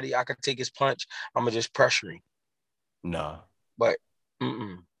guy already. I could take his punch. I'm gonna just pressure him. Nah, But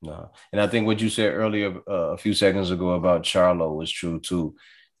nah. And I think what you said earlier a few seconds ago about Charlo was true too.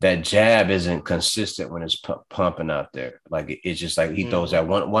 That jab isn't consistent when it's pumping out there. Like it's just like he throws that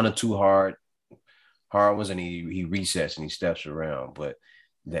one or two hard ones and he resets and he steps around. But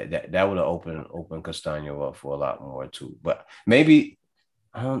that would have opened Castano up for a lot more too. But maybe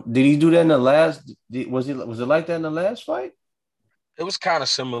did he do that in the last? Was it like that in the last fight? it was kind of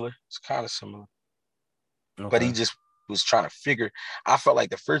similar. It's kind of similar. But he Okay. just was trying to figure. I felt like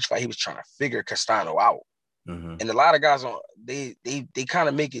the first fight he was trying to figure Castano out. Mm-hmm. And a lot of guys they kind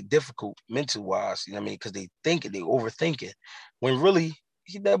of make it difficult mental wise, you know what I mean? Because they overthink it. When really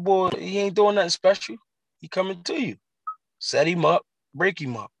that boy, he ain't doing nothing special. He coming to you. Set him up, break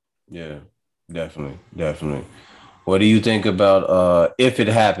him up. Yeah, definitely. What do you think about if it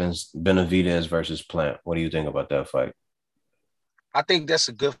happens, Benavidez versus Plant? What do you think about that fight? I think that's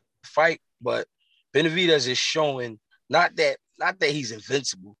a good fight, but Benavidez is showing not that he's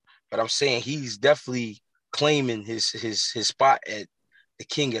invincible, but I'm saying he's definitely claiming his spot at the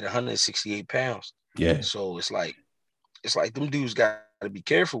king at 168 pounds. Yeah. So it's like them dudes got to be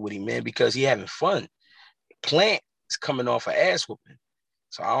careful with him, man, because he having fun. Plant is coming off an ass whooping.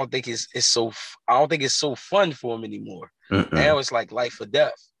 So I don't think it's so fun for him anymore. Mm-mm. Now it's like life or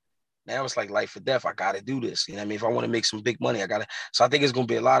death. Now it's like life or death. I gotta do this. You know what I mean? If I want to make some big money, I gotta. So I think it's gonna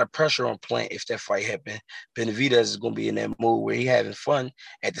be a lot of pressure on Plant if that fight happen. Benavidez is gonna be in that mood where he having fun.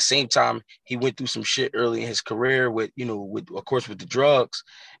 At the same time, he went through some shit early in his career with, with of course with the drugs,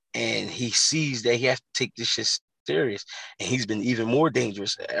 and he sees that he has to take this shit serious, and he's been even more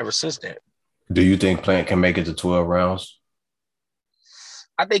dangerous ever since that. Do you think Plant can make it to 12 rounds?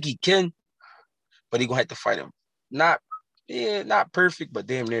 I think he can, but he gonna have to fight him. Not perfect, but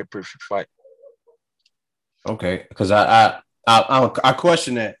damn near perfect fight. Okay, because I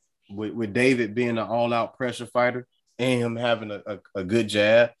question that with David being an all-out pressure fighter and him having a good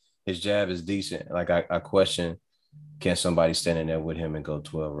jab. His jab is decent. Like I question, can somebody stand in there with him and go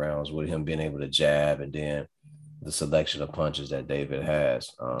 12 rounds with him being able to jab and then the selection of punches that David has?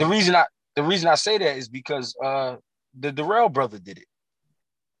 The reason I say that is because the Darrell brother did it.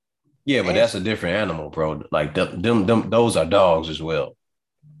 Yeah, but that's a Anthony. different animal, bro. Like them those are dogs as well.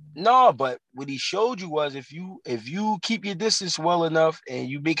 No, but what he showed you was if you keep your distance well enough and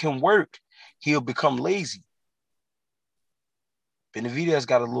you make him work, he'll become lazy. Benavidez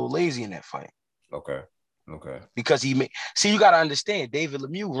got a little lazy in that fight. Okay. Because you got to understand, David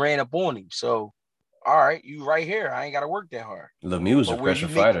Lemieux ran up on him. So, all right, you right here. I ain't got to work that hard. Lemieux's a pressure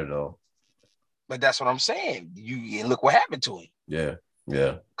fighter, though. But that's what I'm saying. And look what happened to him. Yeah.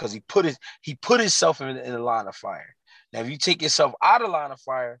 Because he put himself in the line of fire. Now, if you take yourself out of line of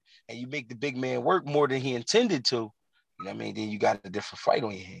fire and you make the big man work more than he intended to, you know what I mean? Then you got a different fight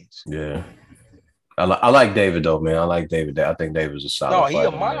on your hands. Yeah. I like David, though, man. I like David. I think David's a solid fighter. No, he's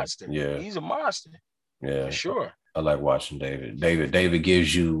a monster. Man. Yeah. He's a monster. Yeah. For sure. I like watching David. David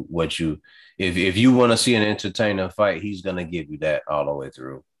gives you what you if you want to see an entertaining fight, he's gonna give you that all the way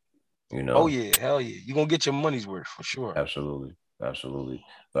through. You know. Oh yeah, hell yeah. You're gonna get your money's worth for sure. Absolutely.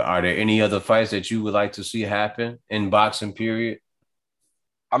 But are there any other fights that you would like to see happen in boxing, period?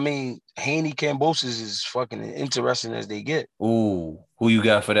 I mean, Haney Kambosos is fucking interesting as they get. Ooh, who you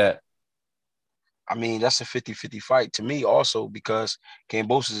got for that? I mean, that's a 50-50 fight to me also because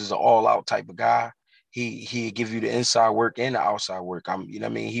Kambosos is an all-out type of guy. He give you the inside work and the outside work. You know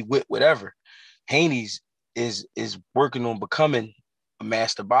what I mean? He with whatever. Haney's is working on becoming a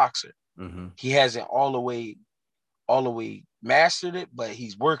master boxer. Mm-hmm. He hasn't all the way mastered it, but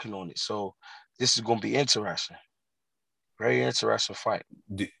he's working on it. So this is going to be interesting. Very interesting fight.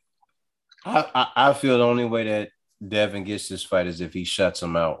 I feel the only way that Devin gets this fight is if he shuts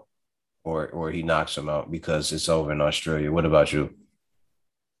him out or he knocks him out because it's over in Australia. What about you?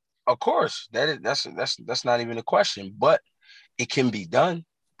 Of course, that's not even a question. But it can be done.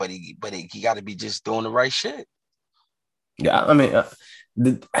 But he got to be just doing the right shit. Yeah, I mean,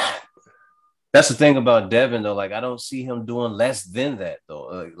 that's the thing about Devin though. Like, I don't see him doing less than that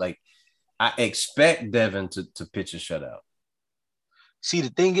though. Like, I expect Devin to pitch a shutout. See, the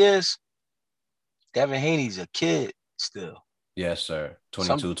thing is, Devin Haney's a kid still. Yes, sir.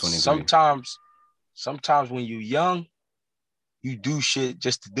 22, 23. Sometimes when you're young, you do shit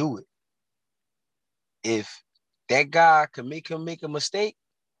just to do it. If that guy can make him make a mistake,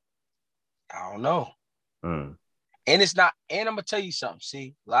 I don't know. Mm. And it's not, and I'm gonna tell you something.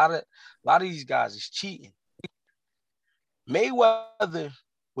 See, a lot of these guys is cheating. Mayweather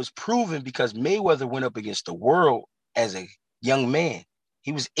was proven because Mayweather went up against the world as a young man.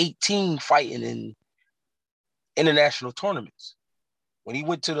 He was 18 fighting in international tournaments. When he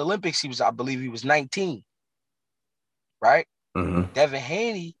went to the Olympics, I believe he was 19. Right? Mm-hmm. Devin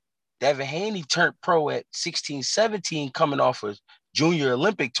Haney turned pro at 16, 17 coming off of junior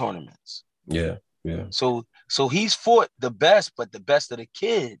Olympic tournaments. Yeah. So he's fought the best, but the best of the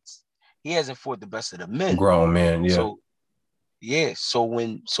kids. He hasn't fought the best of the men. Grown men, yeah. So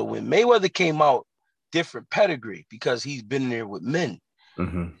when Mayweather came out, different pedigree because he's been in there with men.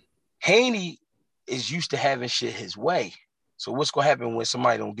 Mm-hmm. Haney is used to having shit his way. So what's gonna happen when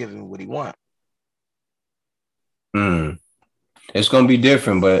somebody don't give him what he want? It's gonna be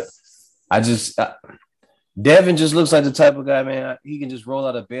different, but Devin just looks like the type of guy, man. He can just roll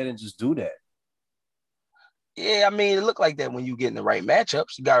out of bed and just do that. Yeah, I mean, it looked like that when you get in the right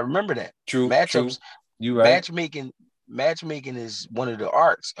matchups. You gotta remember that. True. Matchups. You right. Matchmaking is one of the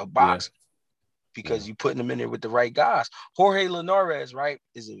arts of boxing because you're putting them in there with the right guys. Jorge Linares, right,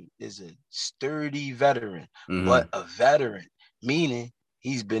 is a sturdy veteran, but a veteran, meaning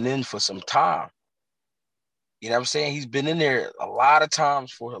he's been in for some time. You know what I'm saying? He's been in there a lot of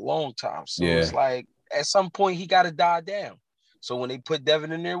times for a long time. So it's like at some point he got to die down. So when they put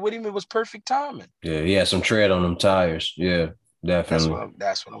Devin in there with him, it was perfect timing. Yeah, he had some tread on them tires. Yeah, definitely.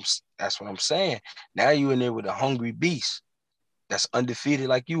 That's what I'm saying. Now you in there with a hungry beast that's undefeated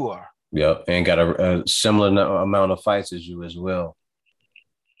like you are. Yeah, and got a similar amount of fights as you as well.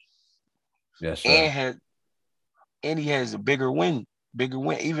 Yes, sir. And he has a bigger win,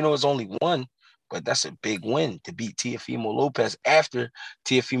 even though it's only one. But that's a big win to beat Teofimo Lopez after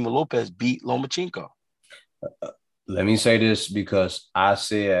Teofimo Lopez beat Lomachenko. Let me say this because I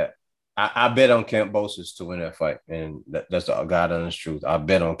said I bet on Kambosos to win that fight, and that's the God honest truth. I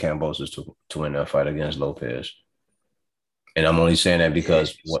bet on Kambosos to win that fight against Lopez, and I'm only saying that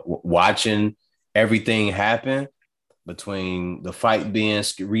because watching everything happen between the fight being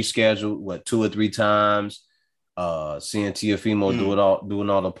rescheduled 2 or 3 times. Seeing Teofimo doing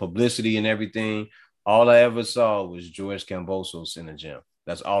all the publicity and everything, all I ever saw was George Kambosos in the gym.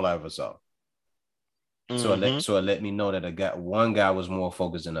 That's all I ever saw. So it let me know that one guy was more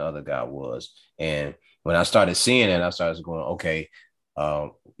focused than the other guy was. And when I started seeing it, I started going, okay,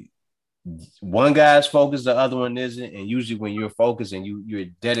 one guy's focused, the other one isn't. And usually when you're focused and you're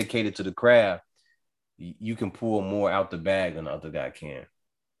dedicated to the craft, you can pull more out the bag than the other guy can.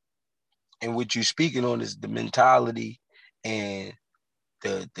 And what you're speaking on is the mentality and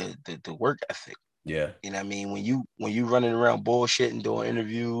the work ethic. Yeah. You know what I mean? When you running around bullshitting, doing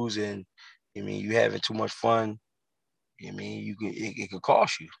interviews, and I mean you having too much fun, I mean it could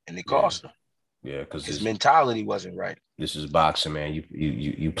cost you, and it Yeah. cost him. Yeah. Because His mentality wasn't right. this is boxing, man.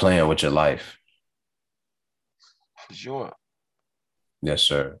 You playing with your life. For sure. Yes,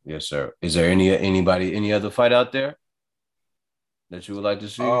 sir. Yes, sir. Is there any other fight out there that you would like to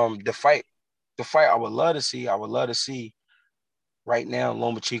see? The fight I would love to see right now,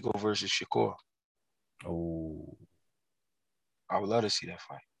 Lomachenko versus Shakur. Oh, I would love to see that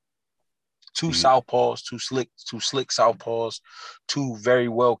fight. Two you southpaws, two slick southpaws, two very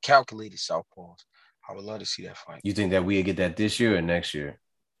well calculated southpaws. I would love to see that fight. you think that we'll get that this year or next year?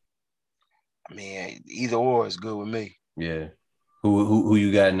 I mean, either or is good with me. Yeah. Who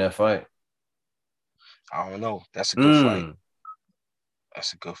you got in that fight? I don't know. That's a good fight. Mm.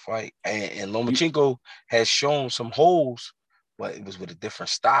 That's a good fight. And You Lomachenko has shown some holes, but it was with a different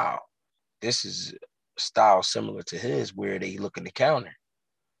style. This is a style similar to his where they looking to counter.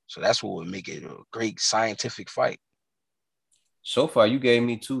 So that's what would make it a great scientific fight. so far you gave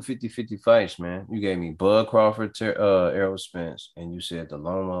me two 50-50 fights, man. You gave me Bud Crawford, Errol Spence, and you said the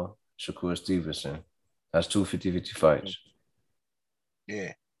Loma Shakur Stevenson. That's two 50-50 fights.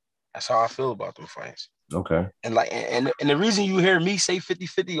 Yeah. That's how I feel about them fights. Okay. And the reason you hear me say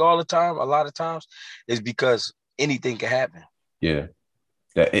 50-50 all the time, a lot of times, is because anything can happen. Yeah.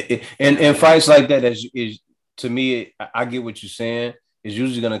 And fights like that is to me, I get what you're saying. It's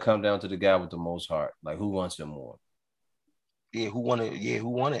usually gonna come down to the guy with the most heart. Like who wants it more? Who won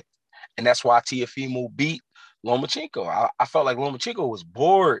it? And that's why Tiafimo beat Lomachenko. I felt like Lomachenko was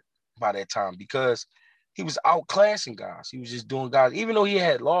bored by that time because he was outclassing guys. He was just doing guys, even though he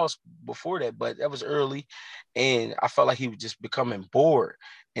had lost before that, but that was early. And I felt like he was just becoming bored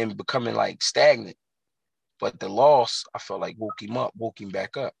and becoming like stagnant. But the loss, I felt like woke him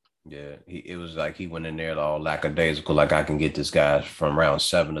back up. Yeah, it was like he went in there all lackadaisical, like I can get this guy from round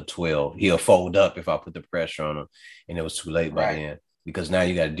 7 to 12. He'll fold up if I put the pressure on him, and it was too late by Right. then because now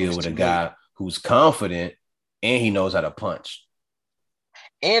you got to It deal was with a too late. guy who's confident and he knows how to punch.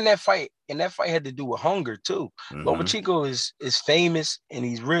 And that fight had to do with hunger too. Mm-hmm. Lomachenko is famous and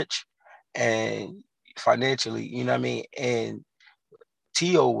he's rich and financially, you know what I mean? And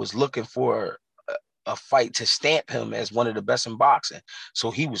Tio was looking for a fight to stamp him as one of the best in boxing.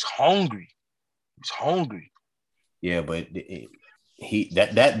 So he was hungry. He was hungry. Yeah, but he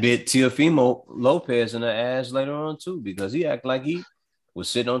that bit Teofimo Lopez in the ass later on too because he acted like he was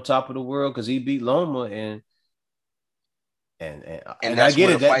sitting on top of the world because he beat Loma and and And and I that's get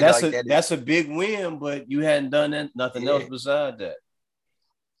what it a that fighter that's like a that is. that's a big win, but you hadn't done nothing else Yeah, beside that.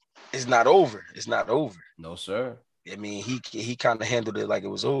 it's not over. It's not over. No, sir. I mean, he kind of handled it like it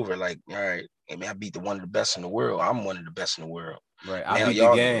was over. Like, all right, I mean, I beat the one of the best in the world. I'm one of the best in the world. Right. I Now beat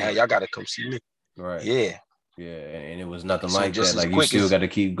the game. y'all gotta come see me. Right. Yeah. Yeah. And it was nothing So like just that. as Like you quick still as got to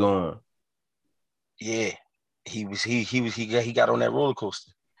keep going. yeah, he got on that roller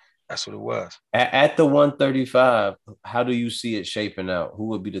coaster. That's what it was. At the 135, how do you see it shaping out? Who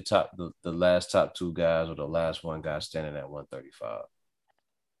would be the last top two guys or the last one guy standing at 135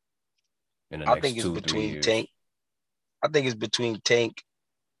 in the I think next it's two, three between years? Tank. I think it's between Tank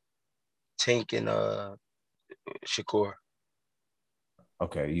and Shakur.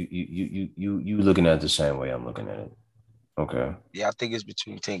 Okay. You looking at it the same way I'm looking at it. Okay. Yeah, I think it's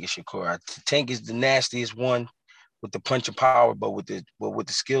between Tank and Shakur. Tank is the nastiest one with the punching power, but with the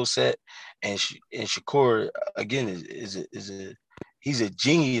skill set, and Shakur again is a he's a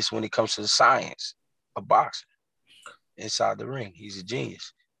genius when it comes to the science of boxing inside the ring. He's a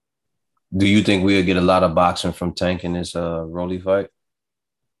genius. Do you think we'll get a lot of boxing from Tank in this Rolly fight?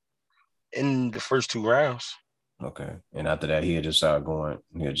 In the first two rounds, Okay. And after that, he'll just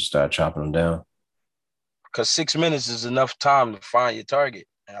start chopping them down. because 6 minutes is enough time to find your target,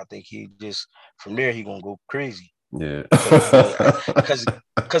 and I think he just from there he gonna go crazy Yeah. because he really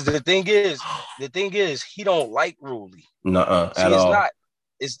because the thing is he don't like Rolly. Nuh-uh, at See, it's all. not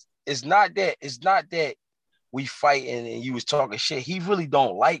it's not that we fighting and you was talking shit. He really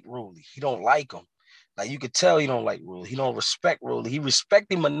don't like Rolly. He don't like him. Like you could tell he don't like Rolly. He don't respect Rolly. He respect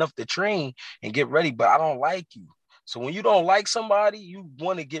him enough to train and get ready, but I don't like you. So when you don't like somebody, you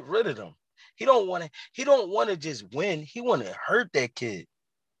want to get rid of them. He don't want to just win. He want to hurt that kid.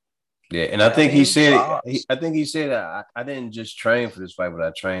 Yeah, and You I know what I think he mean? So said I think he said I didn't just train for this fight, but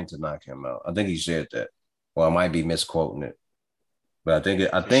I trained to knock him out. I think he said that. Well, I might be misquoting it, but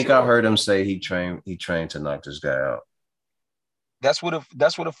I for think I sure. heard him say he trained to knock this guy out. That's what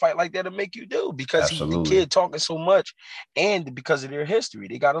a fight like that'll make you do because the Absolutely. kid talking so much and because of their history.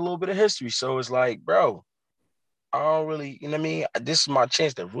 They got a little bit of history. So it's like, bro, I don't really, you know what I mean? This is my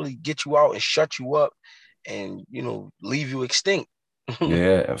chance to really get you out and shut you up and, leave you extinct.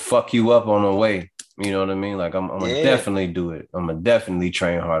 Yeah, and fuck you up on the way. You know what I mean? Like I'm gonna Yeah, definitely do it. I'm gonna definitely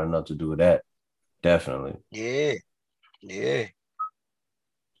train hard enough to do that. Definitely, yeah, yeah.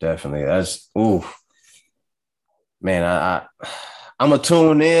 definitely. That's ooh, man. I'm gonna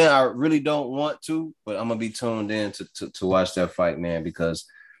tune in. I really don't want to, but I'm gonna be tuned in to watch that fight, man, because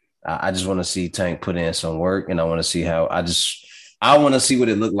I just want to see Tank put in some work, and I want to see how I want to see what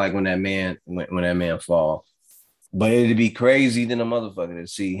it looked like when that man fall. But it'd be crazy than a motherfucker to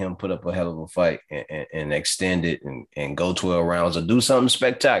see him put up a hell of a fight and extend it and go 12 rounds or do something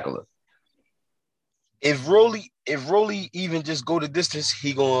spectacular. If Rolly even just go the distance,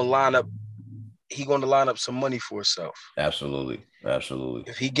 he gonna line up some money for himself. Absolutely. Absolutely.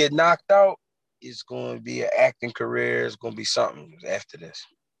 If he get knocked out, it's gonna be an acting career. It's gonna be something after this.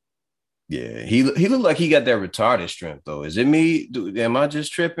 Yeah. He looked like he got that retarded strength, though. Is it me? Am I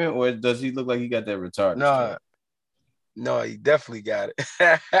just tripping? Or does he look like he got that retarded No, strength? no, he definitely got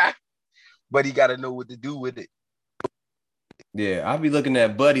it. But he gotta know what to do with it. Yeah. I'll be looking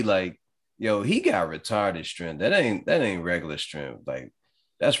at Buddy like, yo, he got retarded strength. That ain't regular strength. Like,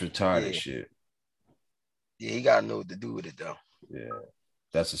 that's retarded Yeah, shit. yeah, he gotta know what to do with it though. Yeah.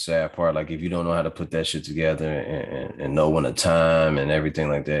 That's the sad part. Like if you don't know how to put that shit together and know when to time and everything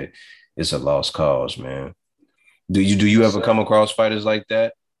like that, it's a lost cause, man. Do you Yes, ever come sir. across fighters like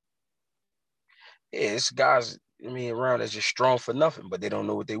that? Yeah, it's guys. I mean, around that's just strong for nothing, but they don't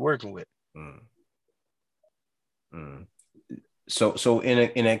know what they're working with. Mm, mm. So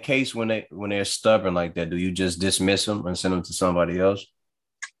in a case when they're stubborn like that, do you just dismiss them and send them to somebody else?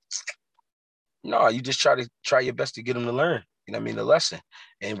 No, you just try your best to get them to learn. You know what I mean? The lesson.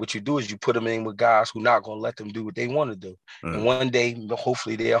 And what you do is you put them in with guys who not gonna let them do what they want to do. And Mm, one day,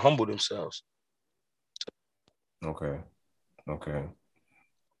 hopefully, they'll humble themselves. okay, okay.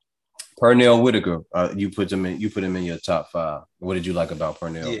 Pernell Whitaker, you put him in your top five. What did you like about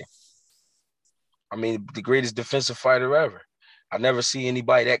Pernell? Yeah, I mean, the greatest defensive fighter ever. I never see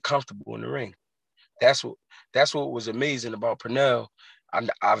anybody that comfortable in the ring. That's what that's what was amazing about Pernell.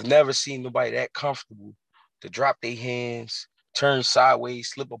 I've never seen nobody that comfortable to drop their hands, turn sideways,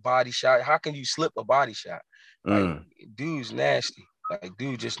 slip a body shot. How can you slip a body shot? Like, Mm. dude's nasty. Like,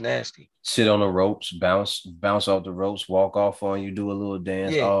 dude just nasty. Sit on the ropes, bounce off the ropes, walk off on you, do a little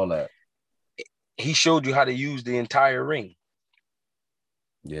dance, Yeah, all that. he showed you how to use the entire ring.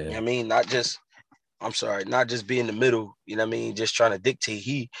 You know Yeah. what I mean? Not just be in the middle, you know what I mean, just trying to dictate.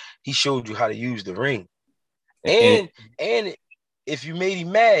 He showed you how to use the ring. And And and if you made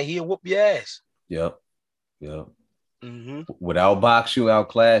him mad, he'll whoop your ass. yep, yep. Mm-hmm. Would outbox you,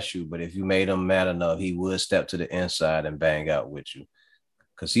 outclass you, but if you made him mad enough, he would step to the inside and bang out with you.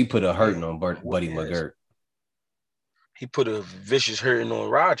 Cause he put a Yeah, hurting on whoop Buddy your ass. McGirt. He put a vicious hurting on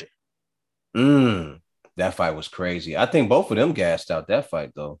Roger. That fight was crazy. I think both of them gassed out that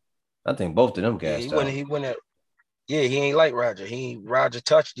fight though. I think both of them Yeah, gassed out. he went at yeah, he ain't like Roger. Roger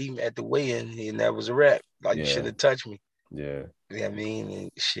touched him at the weigh-in, and that was a wrap. Like, you Yeah, shouldn't have touched me. yeah. You know what I mean?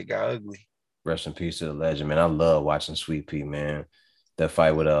 And shit got ugly. Rest in peace to the legend, man. I love watching Sweet Pea, man. That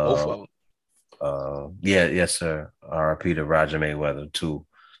fight with Both of them. yeah, yes, sir. RP to Roger Mayweather too.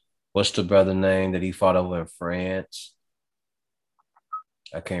 What's the brother name that he fought over in France?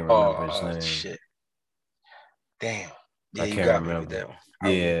 I can't remember his name. Shit. Damn. Yeah, I you can't got me with remember. that one.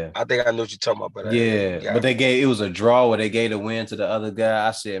 Yeah. I think I know what you're talking about, but you Yeah, but got me. it was a draw where they gave the win to the other guy.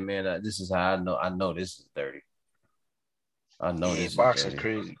 I said, man, this is how I know this is dirty. I know Yeah, this is boxing dirty.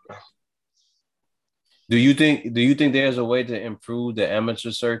 crazy, bro. Do you think there's a way to improve the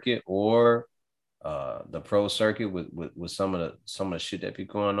amateur circuit or the pro circuit with some of the shit that be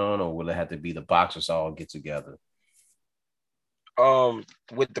going on, or will it have to be the boxers all get together?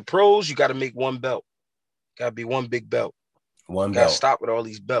 With the pros, you got to make one belt. Got to be one big belt. One Got to belt. stop with all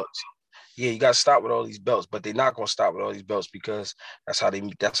these belts. Yeah, you got to stop with all these belts, but they're not gonna stop with all these belts because that's how they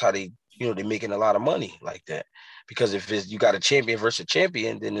they're making a lot of money like that. Because if you got a champion versus a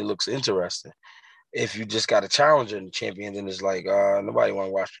champion, then it looks interesting. If you just got a challenger and the champion, then it's like nobody want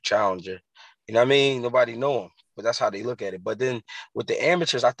to watch the challenger. You know what I mean? Nobody know him. But that's how they look at it. But then with the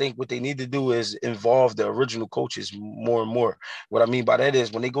amateurs, I think what they need to do is involve the original coaches more and more. What I mean by that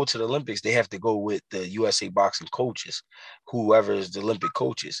is when they go to the Olympics, they have to go with the USA boxing coaches, whoever is the Olympic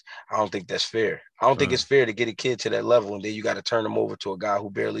coaches. I don't think that's fair. I don't think it's Mm. fair to get a kid to that level and then you got to turn them over to a guy who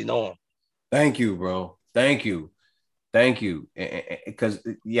barely know him. Thank you, bro. Thank you. Thank you. Because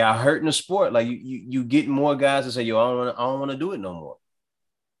yeah, hurting the sport. Like you get more guys to say, yo, I don't want to do it no more.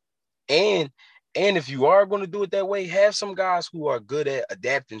 And and if you are going to do it that way, have some guys who are good at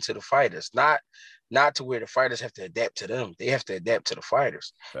adapting to the fighters, not not to where the fighters have to adapt to them. They have to adapt to the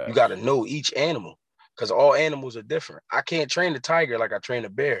fighters. You got Facts. to know each animal because all animals are different. I can't train the tiger like I train a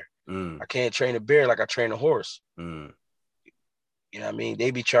bear. Mm, I can't train a bear like I train a horse. mm. You know what I mean?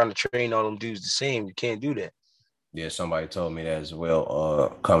 They be trying to train all them dudes the same. You can't do that. Yeah, somebody told me that as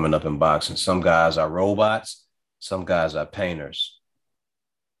well. Coming up in boxing, some guys are robots, some guys are painters.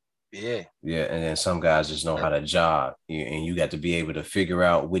 Yeah. Yeah, and then some guys just know how to jog, and you got to be able to figure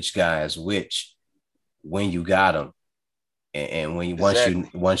out which guy is which when you got them, and when you, Exactly.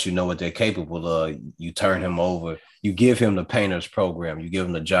 once you know what they're capable of, you turn him over. You give him the painters program, you give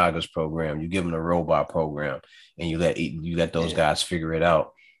him the joggers program, you give him the robot program, and you let those Yeah. guys figure it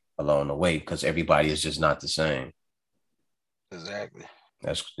out along the way because everybody is just not the same. Exactly.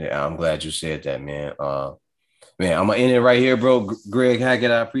 Yeah, I'm glad you said that, man. Man, I'm gonna end it right here, bro. Greg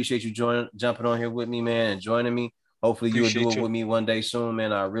Hackett, I appreciate you jumping on here with me, man, and joining me. Hopefully, you'll do Appreciate it you. with me one day soon,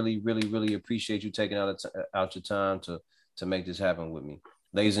 man. I really, really, really appreciate you taking out your time to make this happen with me,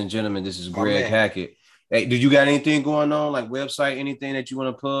 ladies and gentlemen. This is My Greg man. Hackett. Hey, did you got anything going on, like website, anything that you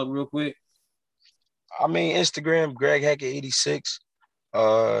want to plug real quick? I mean, Instagram, Greg Hackett 86.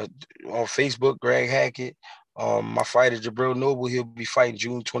 On Facebook, Greg Hackett. My fighter, Jabril Noble, he'll be fighting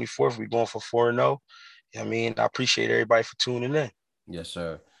June 24th. We're going for 4-0. I mean, I appreciate everybody for tuning in. Yes,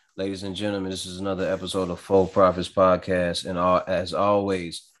 sir. Ladies and gentlemen, this is another episode of Full Profits Podcast. And as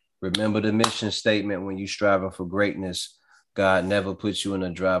always, remember the mission statement when you're striving for greatness. God never puts you in a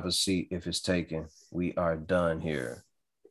driver's seat if it's taken. We are done here.